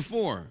understand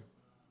before.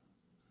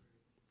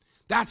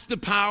 That's the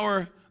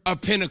power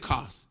of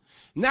Pentecost.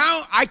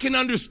 Now I can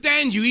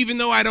understand you, even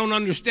though I don't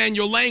understand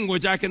your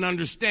language, I can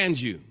understand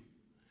you.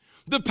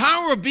 The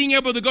power of being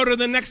able to go to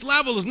the next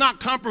level is not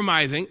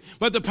compromising,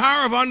 but the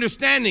power of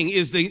understanding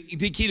is the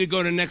key to go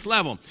to the next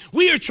level.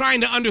 We are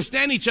trying to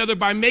understand each other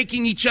by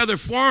making each other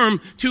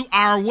form to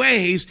our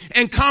ways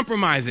and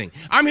compromising.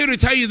 I'm here to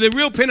tell you the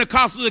real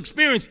Pentecostal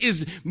experience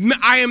is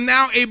I am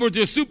now able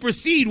to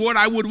supersede what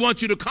I would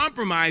want you to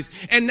compromise,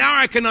 and now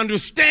I can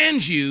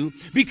understand you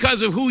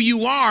because of who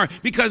you are,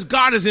 because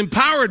God has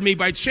empowered me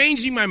by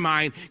changing my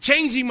mind,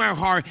 changing my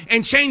heart,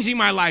 and changing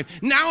my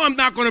life. Now I'm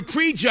not going to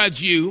prejudge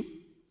you.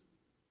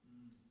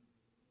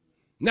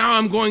 Now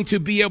I'm going to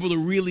be able to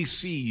really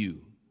see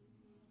you.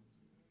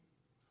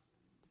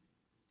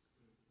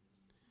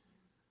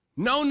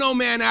 No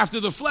man after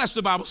the flesh,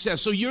 the Bible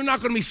says. So you're not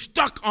going to be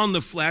stuck on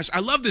the flesh. I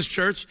love this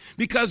church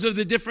because of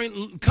the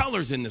different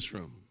colors in this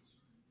room.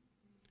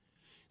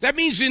 That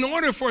means in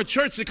order for a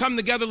church to come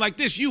together like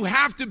this, you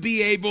have to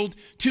be able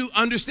to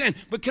understand.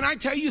 But can I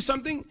tell you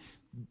something?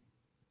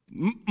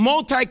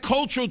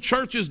 Multicultural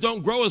churches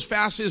don't grow as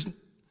fast as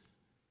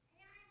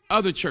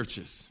other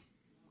churches.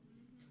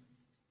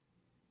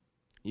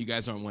 You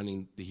guys aren't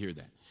wanting to hear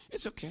that.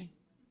 It's okay.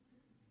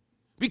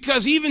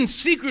 Because even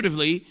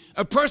secretively,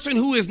 a person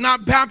who is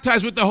not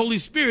baptized with the Holy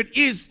Spirit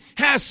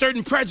has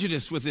certain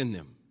prejudice within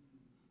them.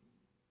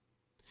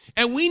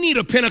 And we need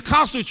a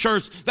Pentecostal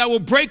church that will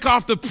break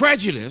off the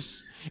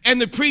prejudice and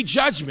the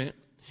prejudgment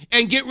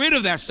and get rid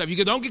of that stuff.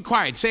 Don't get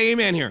quiet. Say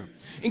amen here.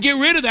 And get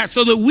rid of that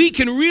so that we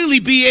can really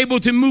be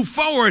able to move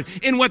forward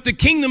in what the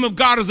kingdom of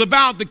God is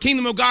about. The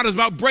kingdom of God is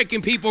about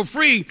breaking people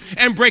free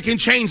and breaking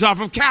chains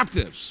off of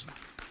captives.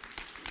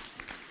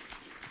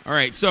 All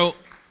right, so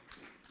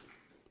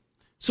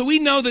we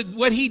know that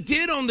what he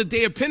did on the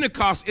day of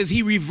Pentecost is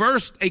he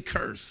reversed a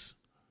curse.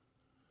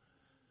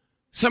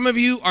 Some of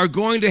you are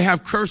going to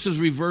have curses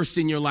reversed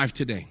in your life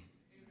today.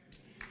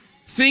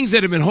 Things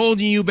that have been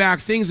holding you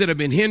back, things that have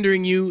been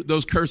hindering you,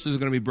 those curses are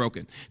going to be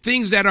broken.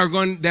 Things that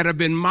have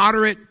been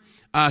moderate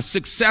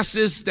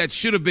successes that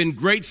should have been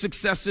great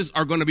successes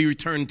are going to be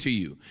returned to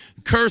you.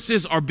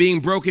 Curses are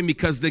being broken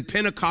because the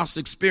Pentecost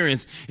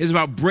experience is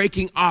about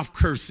breaking off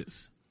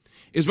curses.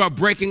 It's about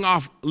breaking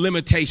off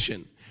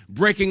limitation,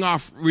 breaking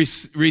off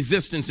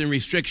resistance and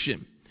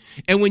restriction.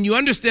 And when you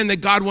understand that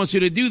God wants you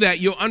to do that,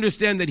 you'll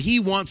understand that he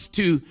wants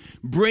to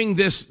bring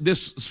this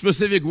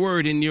specific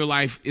word in your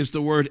life is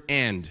the word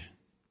and.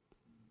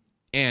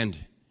 And.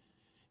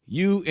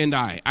 You and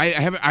I. I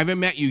haven't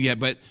met you yet,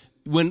 but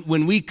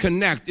when we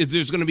connect,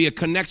 there's going to be a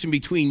connection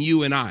between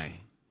you and I.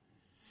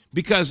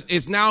 because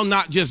it's now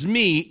not just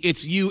me,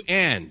 it's you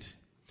and.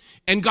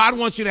 And God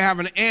wants you to have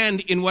an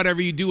and in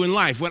whatever you do in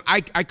life. When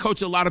I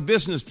coach a lot of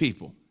business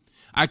people.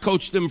 I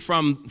coach them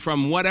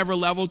from whatever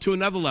level to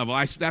another level.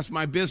 That's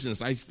my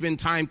business. I spend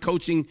time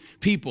coaching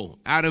people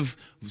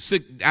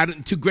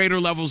to greater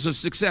levels of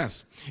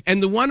success.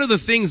 And one of the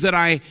things that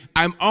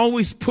I'm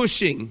always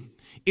pushing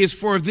is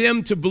for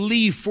them to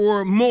believe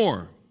for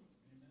more.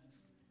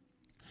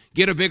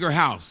 Get a bigger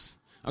house.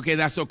 Okay,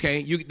 that's okay.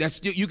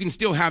 You can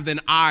still have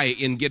an I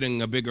in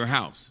getting a bigger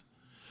house.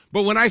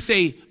 But when I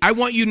say, I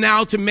want you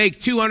now to make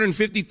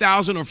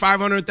 $250,000 or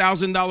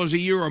 $500,000 a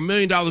year or $1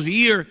 million a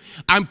year,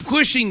 I'm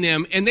pushing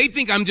them, and they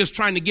think I'm just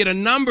trying to get a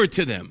number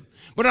to them.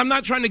 But I'm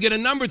not trying to get a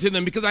number to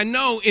them, because I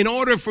know in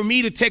order for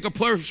me to take a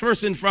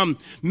person from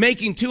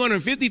making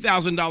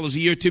 $250,000 a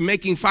year to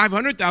making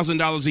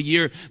 $500,000 a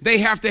year, they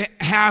have to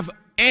have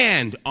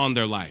and on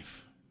their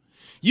life.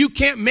 You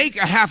can't make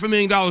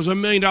 $500,000 or $1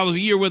 million a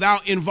year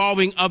without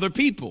involving other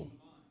people.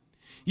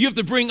 You have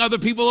to bring other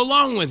people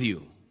along with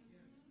you.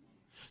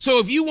 So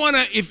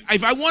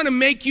if I want to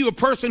make you a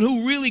person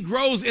who really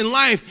grows in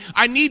life,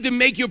 I need to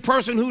make you a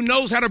person who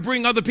knows how to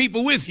bring other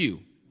people with you.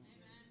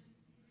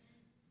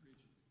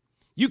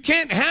 You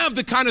can't have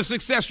the kind of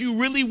success you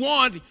really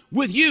want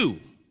with you.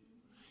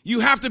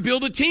 You have to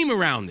build a team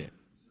around it.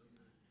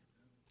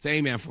 Say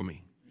amen for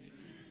me.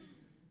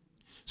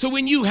 So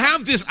when you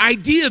have this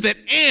idea that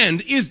and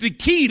is the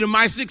key to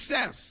my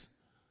success,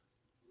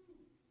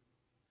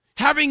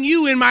 having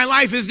you in my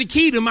life is the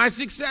key to my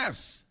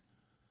success.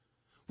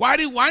 Why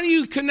are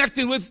you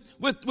connected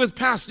with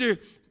Pastor?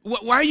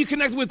 Why are you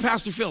connected with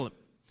Pastor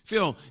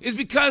Phil? Is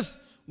because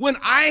when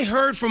I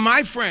heard from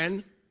my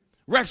friend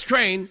Rex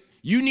Crane,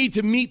 you need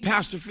to meet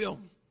Pastor Phil.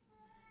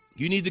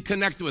 You need to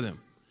connect with him.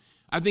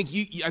 I think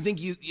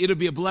it'll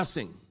be a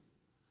blessing,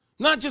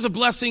 not just a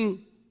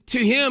blessing to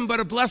him,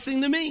 but a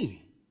blessing to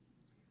me.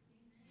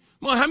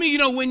 Well, how many of you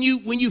know when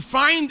you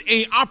find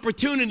an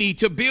opportunity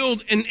to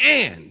build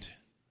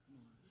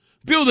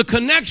build a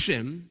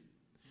connection?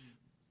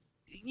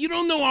 You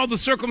don't know all the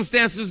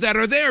circumstances that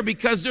are there,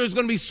 because there's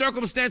going to be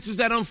circumstances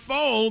that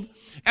unfold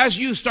as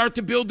you start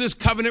to build this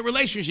covenant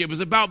relationship. It's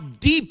about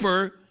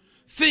deeper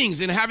things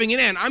and having an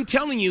end. I'm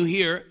telling you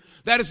here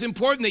that it's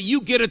important that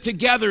you get it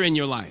together in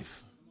your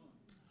life.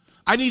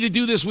 I need to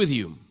do this with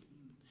you.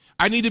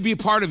 I need to be a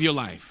part of your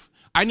life.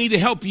 I need to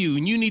help you,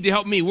 and you need to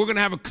help me. We're going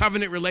to have a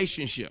covenant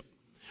relationship.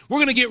 We're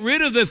going to get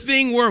rid of the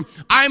thing where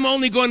I'm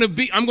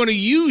going to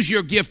use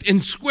your gift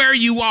and square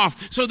you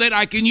off so that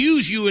I can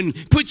use you and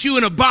put you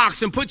in a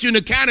box and put you in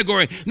a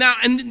category. Now,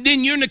 and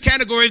then you're in the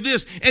category of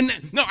this. And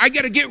no, I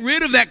got to get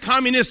rid of that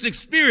communistic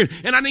spirit,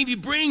 and I need to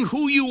bring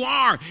who you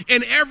are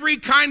in every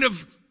kind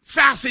of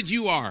facet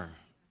you are.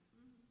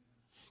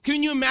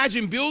 Can you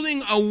imagine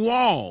building a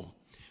wall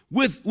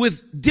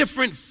with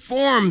different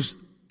forms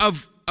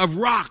of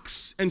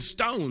rocks and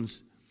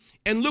stones?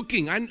 And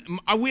looking,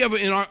 we have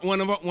in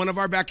one of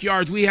our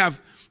backyards, we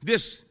have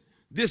this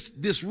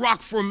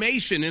rock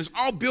formation, and it's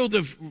all built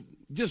of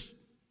just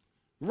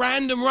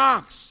random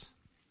rocks.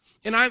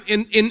 And our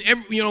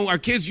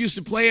kids used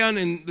to play on,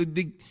 and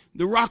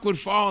the rock would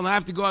fall, and I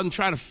have to go out and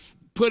try to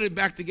put it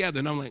back together.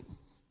 And I'm like,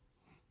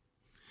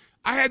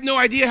 I had no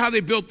idea how they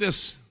built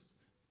this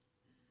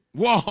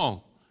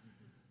wall,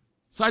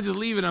 so I just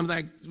leave it. I'm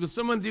like, would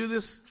someone do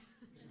this?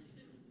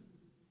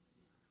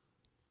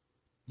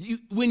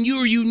 When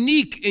you're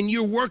unique and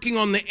you're working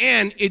on the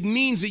end, it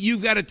means that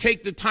you've got to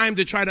take the time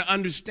to try to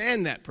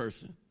understand that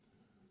person.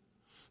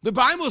 The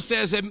Bible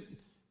says that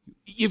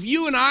if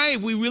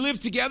we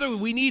live together,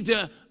 we need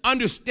to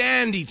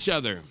understand each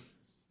other.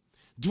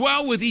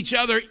 Dwell with each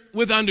other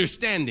with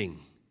understanding.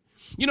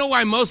 You know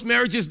why most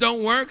marriages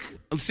don't work?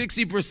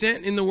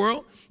 60% in the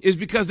world is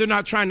because they're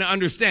not trying to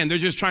understand. They're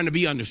just trying to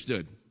be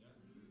understood.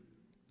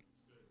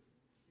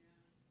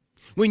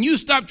 When you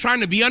stop trying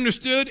to be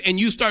understood and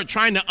you start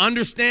trying to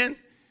understand,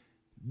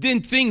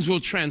 then things will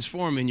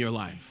transform in your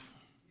life.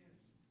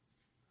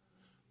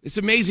 It's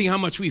amazing how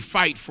much we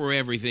fight for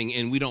everything,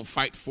 and we don't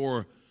fight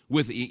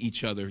with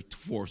each other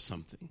for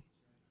something.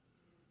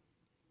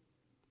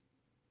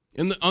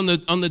 And on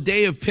the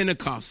day of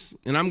Pentecost,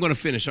 and I'm going to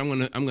finish. I'm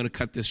going to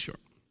cut this short,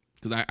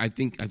 because I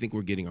think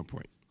we're getting our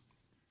point.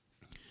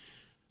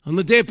 On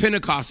the day of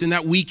Pentecost, in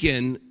that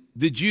weekend,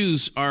 the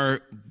Jews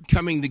are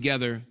coming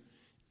together,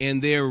 and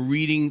they're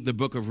reading the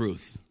book of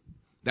Ruth.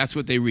 That's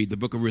what they read, the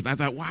book of Ruth. I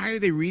thought, why are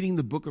they reading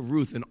the book of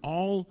Ruth and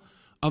all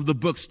of the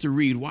books to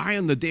read? Why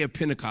on the day of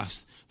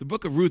Pentecost? The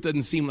book of Ruth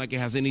doesn't seem like it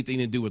has anything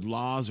to do with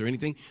laws or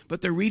anything, but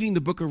they're reading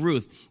the book of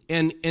Ruth.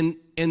 And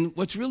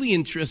what's really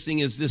interesting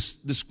is this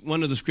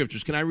one of the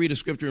scriptures. Can I read a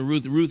scripture in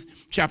Ruth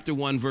chapter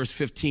 1, verse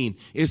 15?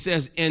 It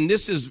says, and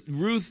this is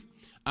Ruth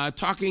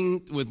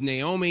talking with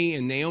Naomi,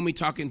 and Naomi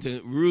talking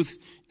to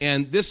Ruth,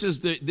 and this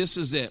is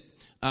it.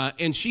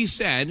 And she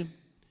said,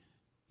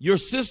 your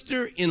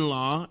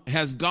sister-in-law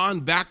has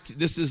gone back to,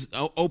 this is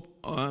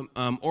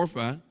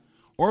Orpah.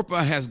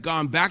 Orpah has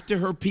gone back to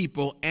her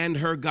people and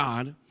her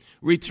God.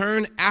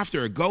 return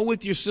after her. Go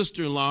with your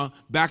sister-in-law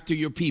back to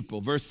your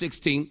people. Verse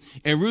 16,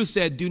 and Ruth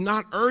said, do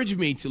not urge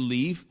me to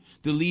leave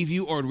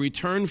you or to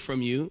return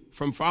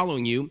from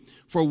following you.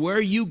 For where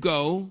you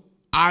go,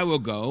 I will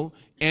go,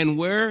 and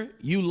where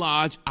you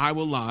lodge, I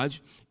will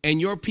lodge,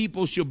 and your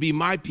people shall be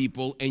my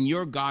people, and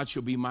your God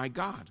shall be my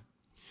God.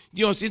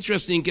 You know, it's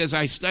interesting because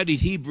I studied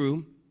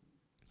Hebrew.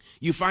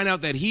 You find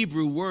out that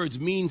Hebrew words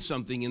mean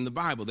something in the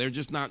Bible. They're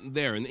just not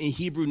there. And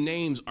Hebrew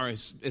names are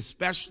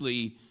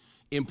especially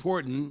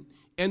important.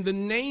 And the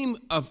name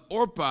of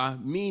Orpah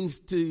means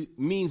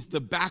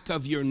the back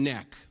of your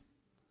neck.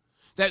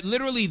 That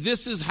literally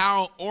this is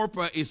how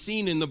Orpah is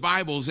seen in the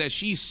Bible, is that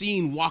she's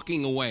seen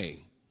walking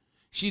away.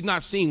 She's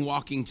not seen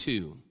walking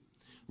to.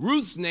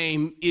 Ruth's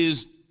name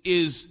is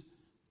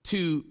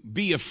to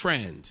be a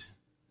friend,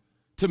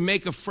 to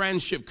make a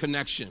friendship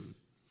connection,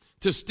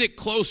 to stick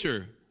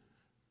closer,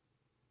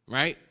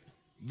 right,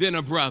 than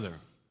a brother,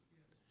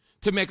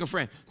 to make a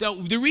friend.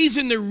 The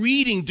reason they're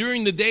reading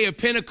during the day of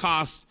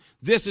Pentecost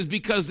this is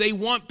because they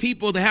want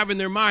people to have in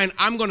their mind,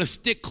 I'm going to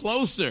stick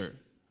closer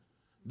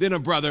than a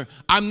brother.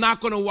 I'm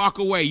not going to walk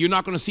away. You're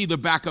not going to see the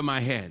back of my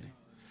head.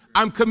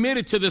 I'm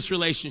committed to this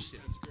relationship.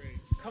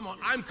 Come on,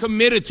 I'm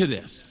committed to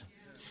this.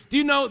 Do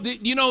you know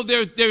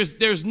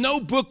there's no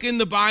book in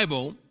the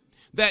Bible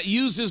that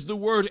uses the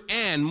word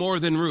 "and" more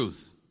than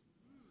Ruth.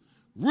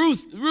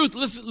 Ruth,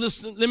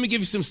 listen, let me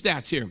give you some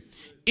stats here.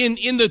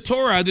 In the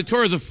Torah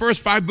is the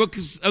first 5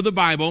 books of the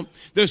Bible.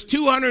 There's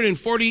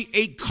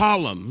 248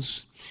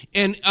 columns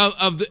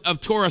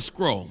of Torah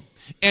scroll.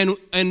 And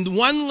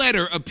one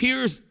letter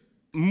appears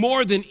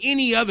more than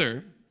any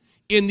other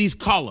in these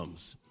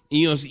columns.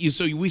 You know,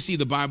 so we see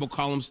the Bible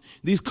columns.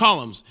 These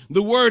columns,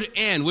 the word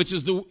 "and," which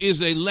is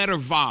a letter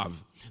vav.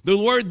 The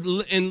word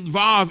in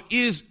vav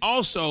is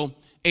also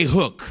a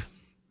hook.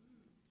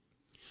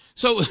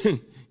 So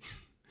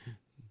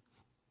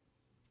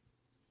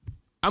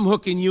I'm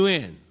hooking you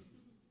in,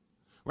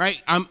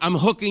 right? I'm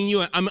hooking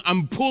you in.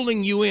 I'm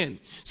pulling you in.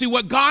 See,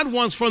 what God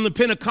wants from the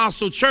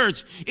Pentecostal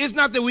church is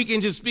not that we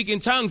can just speak in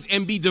tongues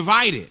and be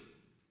divided.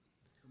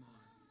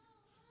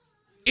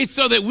 It's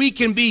so that we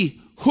can be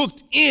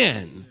hooked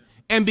in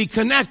and be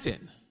connected.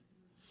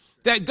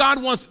 That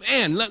God wants,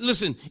 and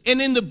listen,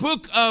 and in the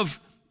book of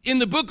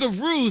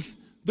Ruth,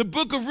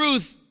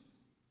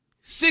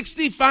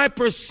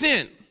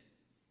 65%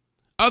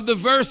 of the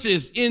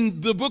verses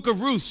in the book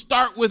of Ruth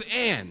start with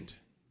 "and."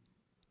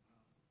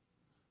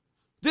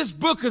 This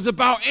book is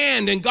about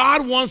and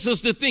God wants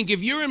us to think.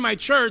 If you're in my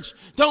church,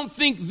 don't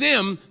think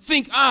them,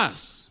 think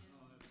us.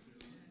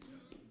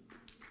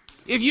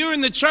 If you're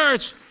in the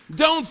church,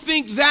 don't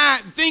think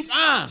that, think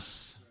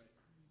us.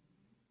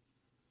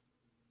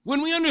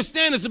 When we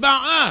understand it's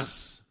about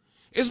us,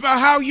 it's about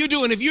how you're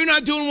doing. If you're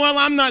not doing well,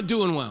 I'm not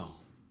doing well.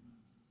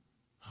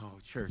 Oh,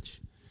 church,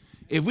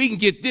 if we can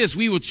get this,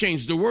 we will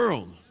change the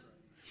world.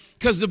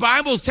 Because the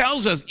Bible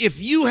tells us if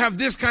you have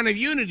this kind of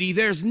unity,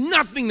 there's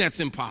nothing that's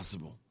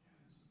impossible.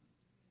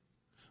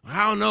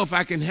 I don't know if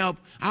I can help.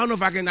 I don't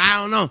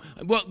know.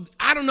 Well,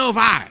 I don't know if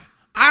I.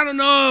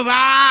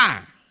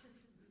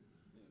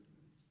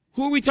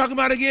 Who are we talking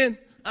about again?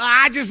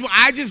 I just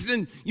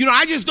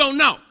don't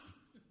know.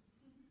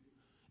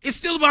 It's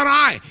still about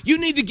I. You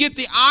need to get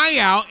the I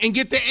out and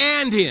get the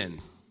and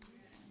in.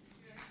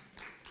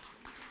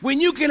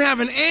 When you can have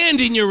an and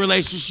in your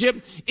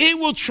relationship, it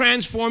will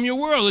transform your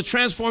world. It'll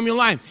transform your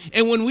life.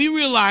 And when we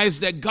realize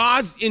that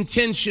God's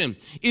intention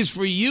is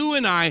for you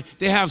and I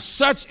to have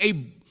such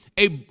a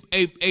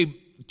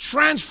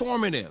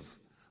transformative,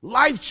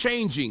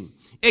 life-changing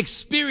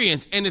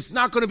experience, and it's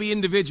not going to be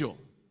individual.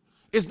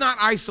 It's not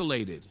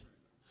isolated.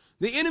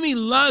 The enemy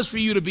loves for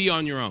you to be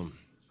on your own.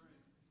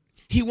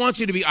 He wants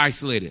you to be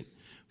isolated.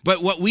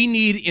 But what we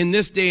need in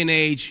this day and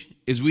age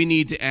is we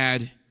need to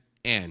add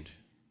and.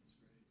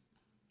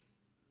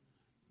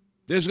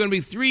 There's going to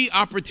be 3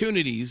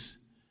 opportunities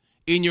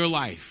in your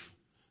life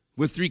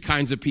with 3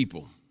 kinds of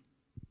people.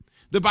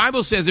 The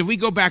Bible says, if we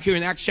go back here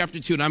in Acts chapter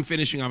 2, and I'm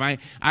finishing off,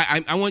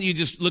 I want you to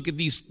just look at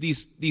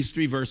these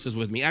 3 verses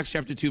with me. Acts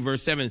chapter 2,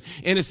 verse 7.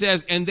 And it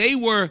says, and they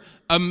were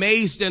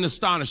amazed and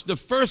astonished. The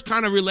first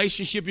kind of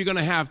relationship you're going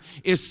to have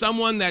is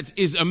someone that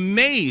is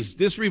amazed.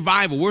 This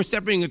revival, we're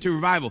stepping into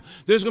revival.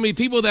 There's going to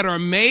be people that are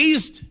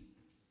amazed.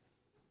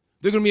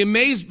 They're going to be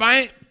amazed by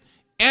it,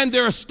 and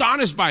they're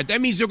astonished by it.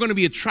 That means they're going to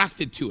be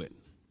attracted to it.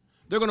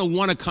 They're going to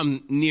want to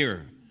come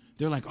near.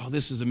 They're like, oh,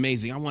 this is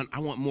amazing. I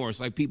want more. It's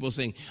like people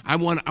saying, I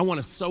want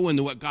to sow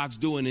into what God's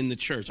doing in the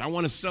church. I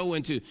want to sow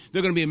into.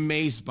 They're going to be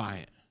amazed by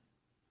it.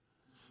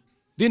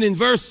 Then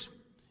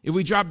if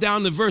we drop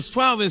down to verse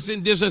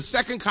 12, there's a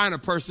second kind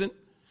of person.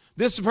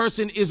 This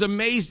person is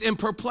amazed and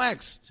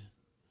perplexed.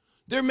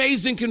 They're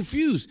amazed and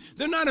confused.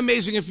 They're not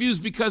amazed and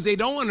confused because they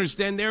don't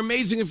understand. They're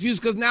amazed and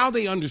confused because now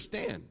they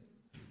understand.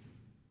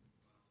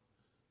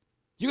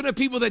 You're going to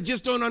have people that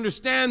just don't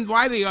understand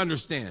why they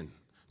understand.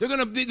 There's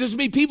going to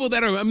be people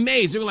that are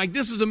amazed. They're like,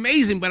 this is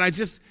amazing, but I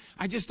just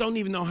don't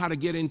even know how to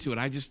get into it.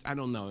 I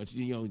don't know. It's,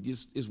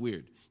 it's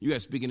weird. You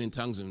guys speaking in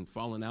tongues and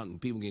falling out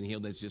and people getting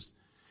healed.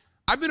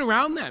 I've been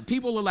around that.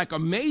 People are like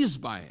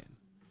amazed by it.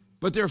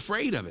 but they're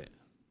afraid of it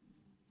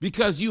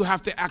because you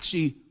have to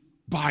actually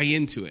buy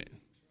into it.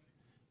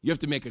 You have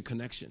to make a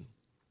connection.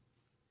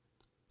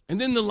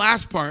 And then the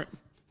last part,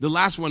 the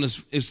last one is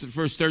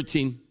verse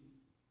 13,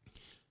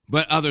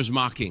 but others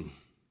mocking.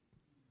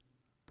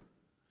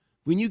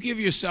 When you give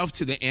yourself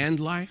to the and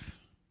life,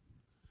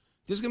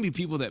 there's going to be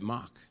people that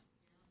mock.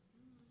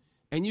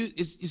 And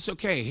it's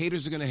okay.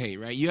 Haters are going to hate,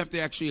 right? You have to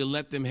actually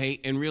let them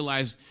hate and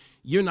realize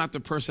you're not the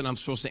person I'm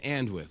supposed to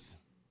and with.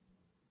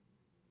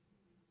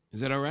 Is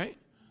that all right?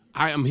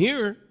 I am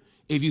here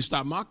if you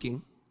stop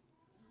mocking.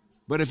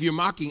 But if you're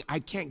mocking, I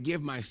can't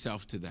give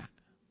myself to that.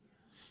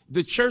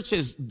 The church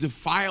has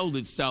defiled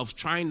itself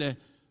trying to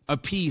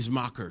appease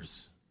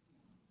mockers,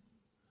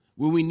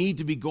 where we need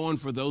to be going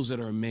for those that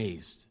are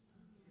amazed.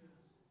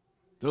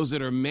 Those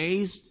that are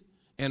amazed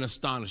and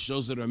astonished,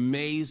 those that are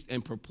amazed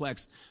and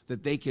perplexed,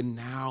 that they can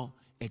now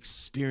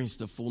experience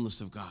the fullness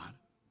of God.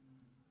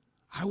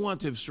 I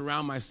want to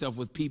surround myself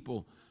with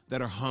people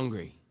that are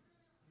hungry.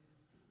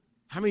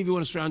 How many of you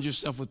want to surround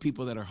yourself with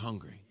people that are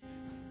hungry?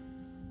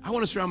 I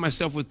want to surround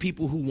myself with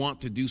people who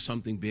want to do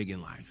something big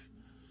in life,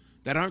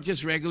 that aren't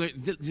just regular,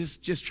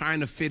 just trying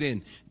to fit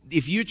in.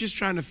 If you're just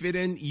trying to fit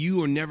in,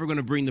 you are never going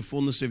to bring the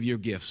fullness of your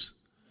gifts.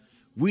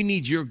 We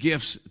need your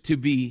gifts to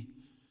be.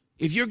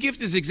 If your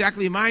gift is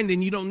exactly mine,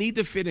 then you don't need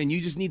to fit in. You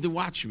just need to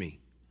watch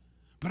me.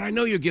 But I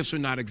know your gifts are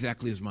not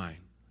exactly as mine.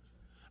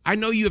 I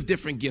know you have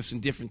different gifts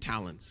and different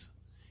talents,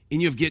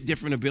 and you have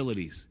different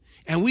abilities.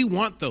 And we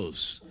want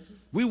those.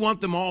 We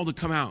want them all to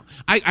come out.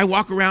 I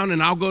walk around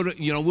and I'll go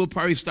to, we'll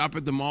probably stop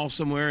at the mall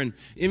somewhere. And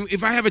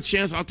if I have a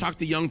chance, I'll talk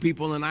to young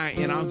people and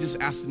I'll just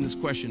ask them this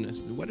question. I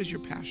said, what is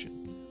your passion?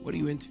 What are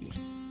you into?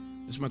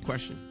 That's my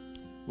question.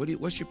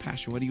 What's your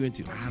passion? What are you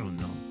into? I don't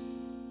know.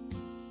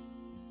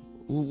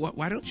 Well,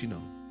 why don't you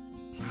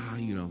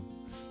know?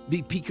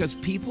 Because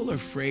people are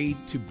afraid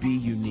to be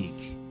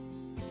unique.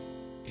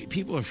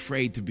 People are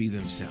afraid to be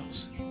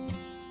themselves.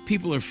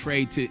 People are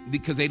afraid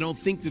because they don't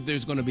think that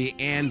there's going to be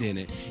and in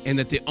it, and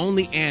that the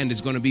only and is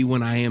going to be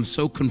when I am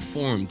so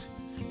conformed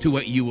to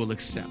what you will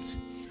accept.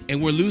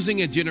 And we're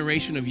losing a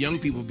generation of young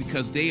people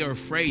because they are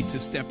afraid to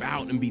step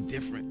out and be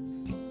different.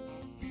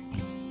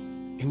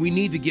 And we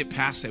need to get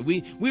past that.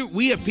 We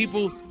have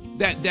people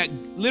that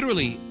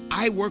literally,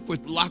 I work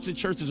with lots of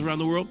churches around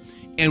the world,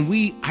 and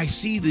I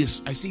see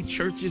this. I see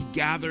churches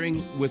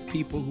gathering with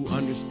people who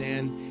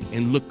understand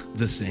and look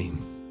the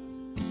same.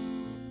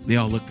 They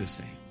all look the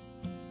same.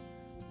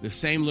 The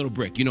same little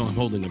brick. I'm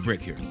holding a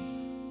brick here.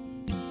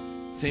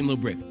 Same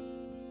little brick.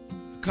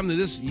 Come to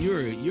this.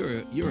 You're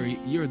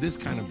this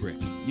kind of brick.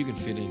 You can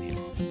fit in here.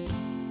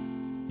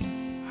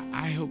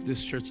 I hope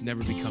this church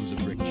never becomes a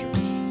brick church.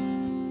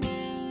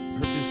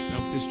 I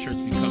hope this church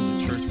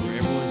becomes a church where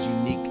everyone's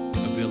unique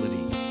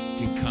ability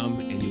can come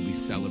and you'll be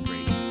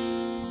celebrated.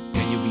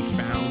 And you'll be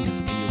found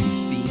and you'll be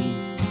seen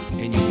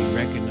and you'll be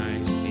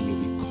recognized and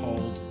you'll be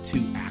called to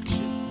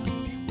action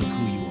with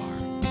who you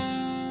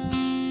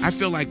are. I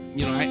feel like,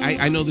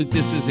 I know that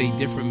this is a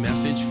different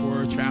message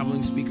for a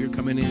traveling speaker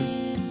coming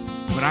in,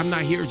 but I'm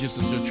not here just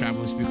as a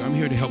traveling speaker. I'm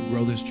here to help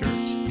grow this church.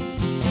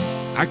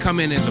 I come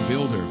in as a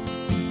builder.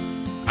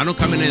 I don't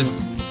come in as,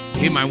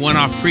 hey, my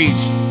one-off preach.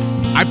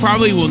 I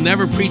probably will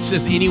never preach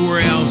this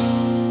anywhere else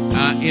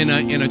in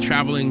a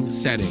traveling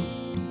setting.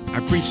 I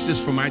preached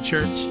this for my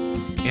church,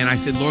 and I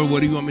said, Lord,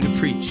 what do you want me to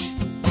preach?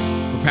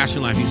 For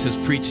Passion Life, he says,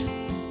 preach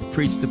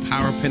the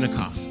power of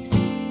Pentecost,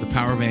 the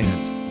power of and.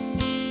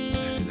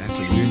 I said, that's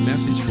a weird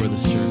message for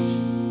this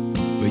church,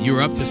 but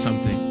you're up to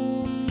something.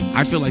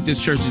 I feel like this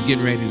church is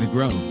getting ready to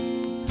grow.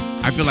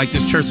 I feel like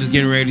this church is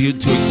getting ready to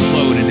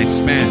explode and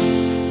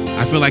expand.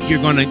 I feel like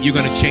you're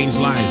gonna change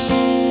lives.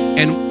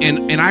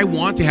 And I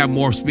want to have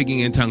more speaking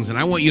in tongues, and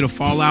I want you to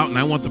fall out, and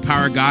I want the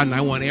power of God, and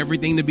I want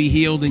everything to be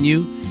healed in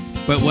you.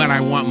 But what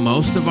I want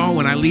most of all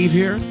when I leave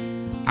here,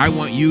 I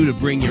want you to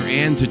bring your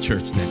aunt to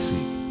church next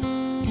week.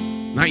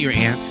 Not your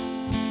aunt.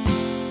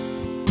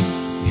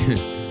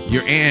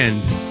 Your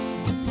aunt.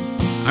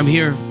 I'm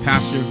here,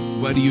 Pastor.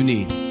 What do you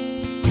need?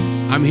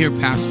 I'm here,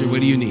 Pastor.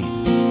 What do you need?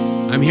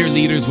 I'm here,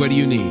 leaders. What do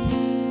you need?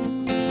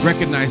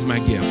 Recognize my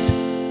gift.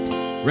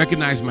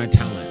 Recognize my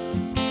talent.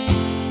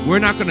 We're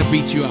not going to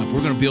beat you up.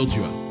 We're going to build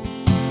you up.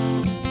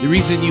 The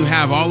reason you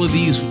have all of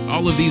these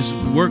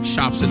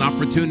workshops and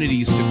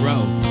opportunities to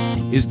grow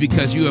is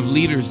because you have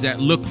leaders that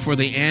look for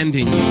the and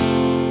in you,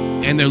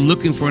 and they're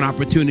looking for an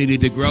opportunity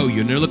to grow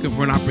you, and they're looking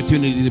for an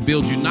opportunity to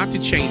build you, not to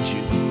change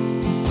you.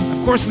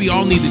 Of course, we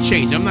all need to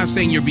change. I'm not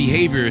saying your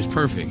behavior is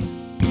perfect.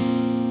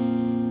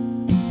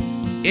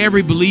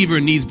 Every believer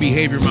needs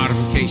behavior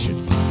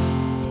modification.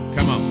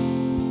 Come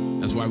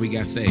on. That's why we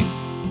got saved,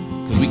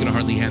 because we can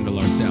hardly handle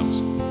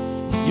ourselves.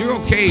 You're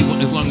okay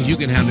as long as you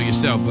can handle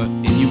yourself,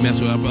 and you mess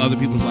with other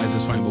people's lives,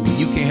 that's fine. But when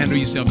you can't handle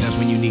yourself, that's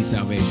when you need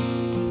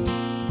salvation.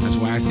 That's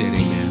why I said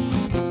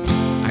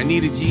amen. I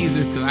needed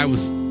Jesus because I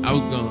was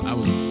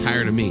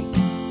tired of me.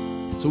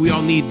 So we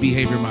all need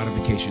behavior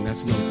modification.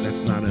 That's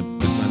not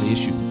an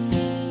issue.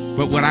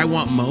 But what I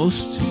want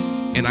most,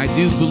 and I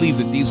do believe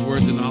that these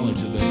words of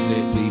knowledge,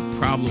 the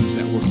problems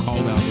that were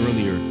called out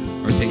earlier,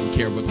 are taken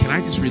care of. But can I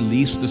just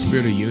release the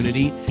spirit of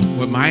unity?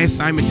 What my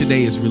assignment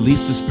today is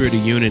release the spirit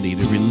of unity,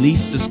 to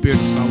release the spirit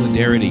of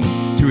solidarity,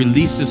 to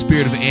release the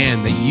spirit of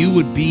and, that you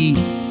would be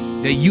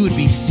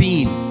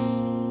seen.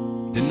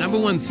 The number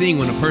one thing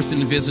when a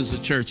person visits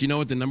a church, you know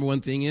what the number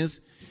one thing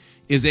is?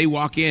 Is they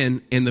walk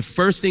in, and the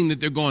first thing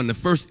that they're going, the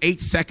first 8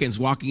 seconds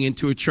walking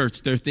into a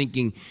church, they're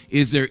thinking,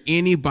 is there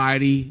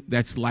anybody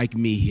that's like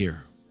me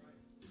here?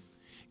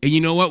 And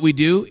you know what we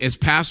do as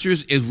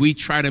pastors is we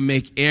try to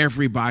make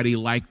everybody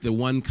like the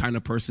one kind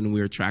of person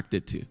we're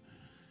attracted to.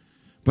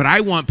 But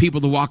I want people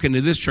to walk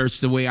into this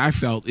church the way I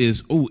felt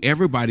is, oh,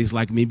 everybody's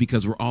like me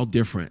because we're all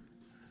different.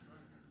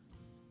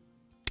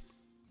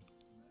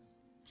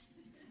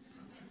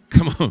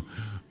 Come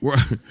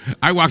on.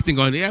 I walked in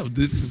going, yeah,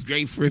 this is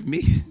great for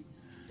me.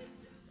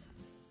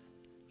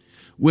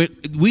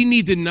 We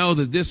need to know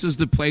that this is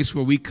the place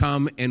where we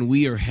come and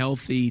we are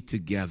healthy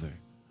together.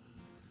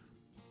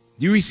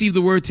 Do you receive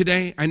the word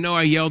today? I know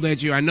I yelled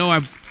at you. I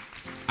know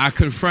I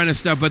confronted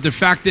stuff, but the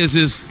fact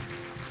is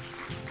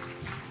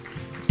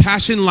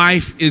Passion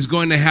Life is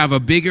going to have a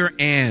bigger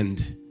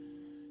and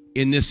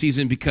in this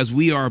season because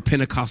we are a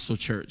Pentecostal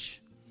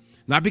church.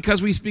 Not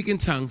because we speak in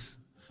tongues,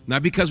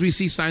 not because we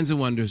see signs and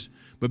wonders,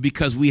 but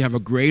because we have a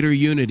greater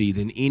unity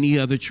than any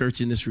other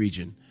church in this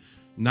region.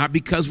 Not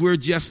because we're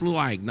just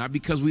alike, not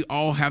because we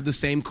all have the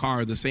same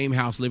car, the same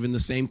house, live in the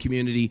same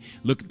community,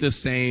 look the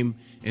same,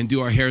 and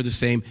do our hair the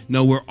same.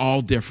 No, we're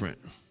all different.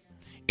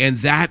 And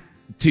that,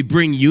 to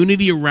bring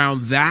unity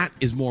around that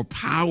is more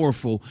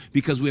powerful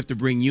because we have to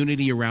bring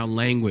unity around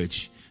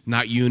language,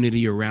 not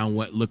unity around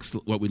what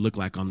we look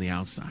like on the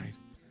outside.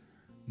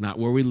 Not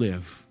where we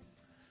live,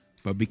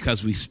 but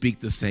because we speak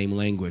the same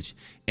language.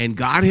 And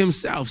God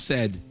himself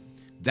said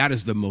that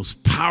is the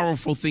most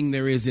powerful thing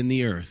there is in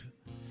the earth,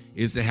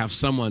 is to have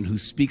someone who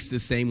speaks the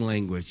same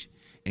language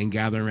and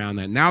gather around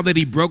that. Now that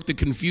he broke the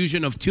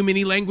confusion of too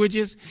many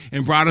languages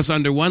and brought us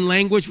under one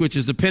language, which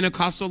is the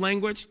Pentecostal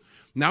language,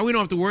 now we don't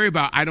have to worry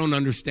about, I don't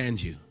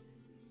understand you.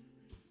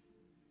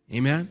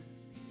 Amen?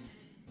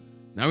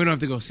 Now we don't have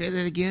to go, say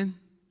that again.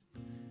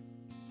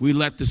 We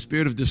let the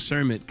spirit of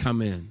discernment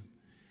come in.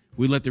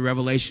 We let the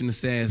revelation that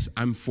says,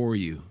 I'm for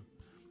you.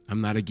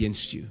 I'm not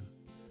against you.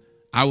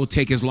 I will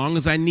take as long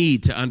as I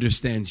need to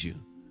understand you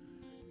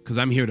because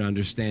I'm here to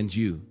understand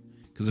you.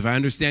 Because if I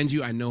understand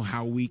you, I know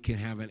how we can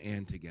have an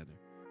and together.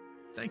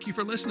 Thank you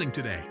for listening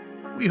today.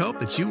 We hope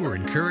that you were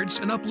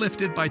encouraged and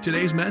uplifted by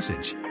today's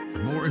message. For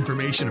more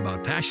information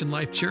about Passion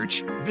Life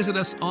Church, visit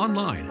us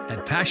online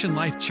at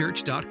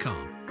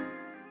passionlifechurch.com.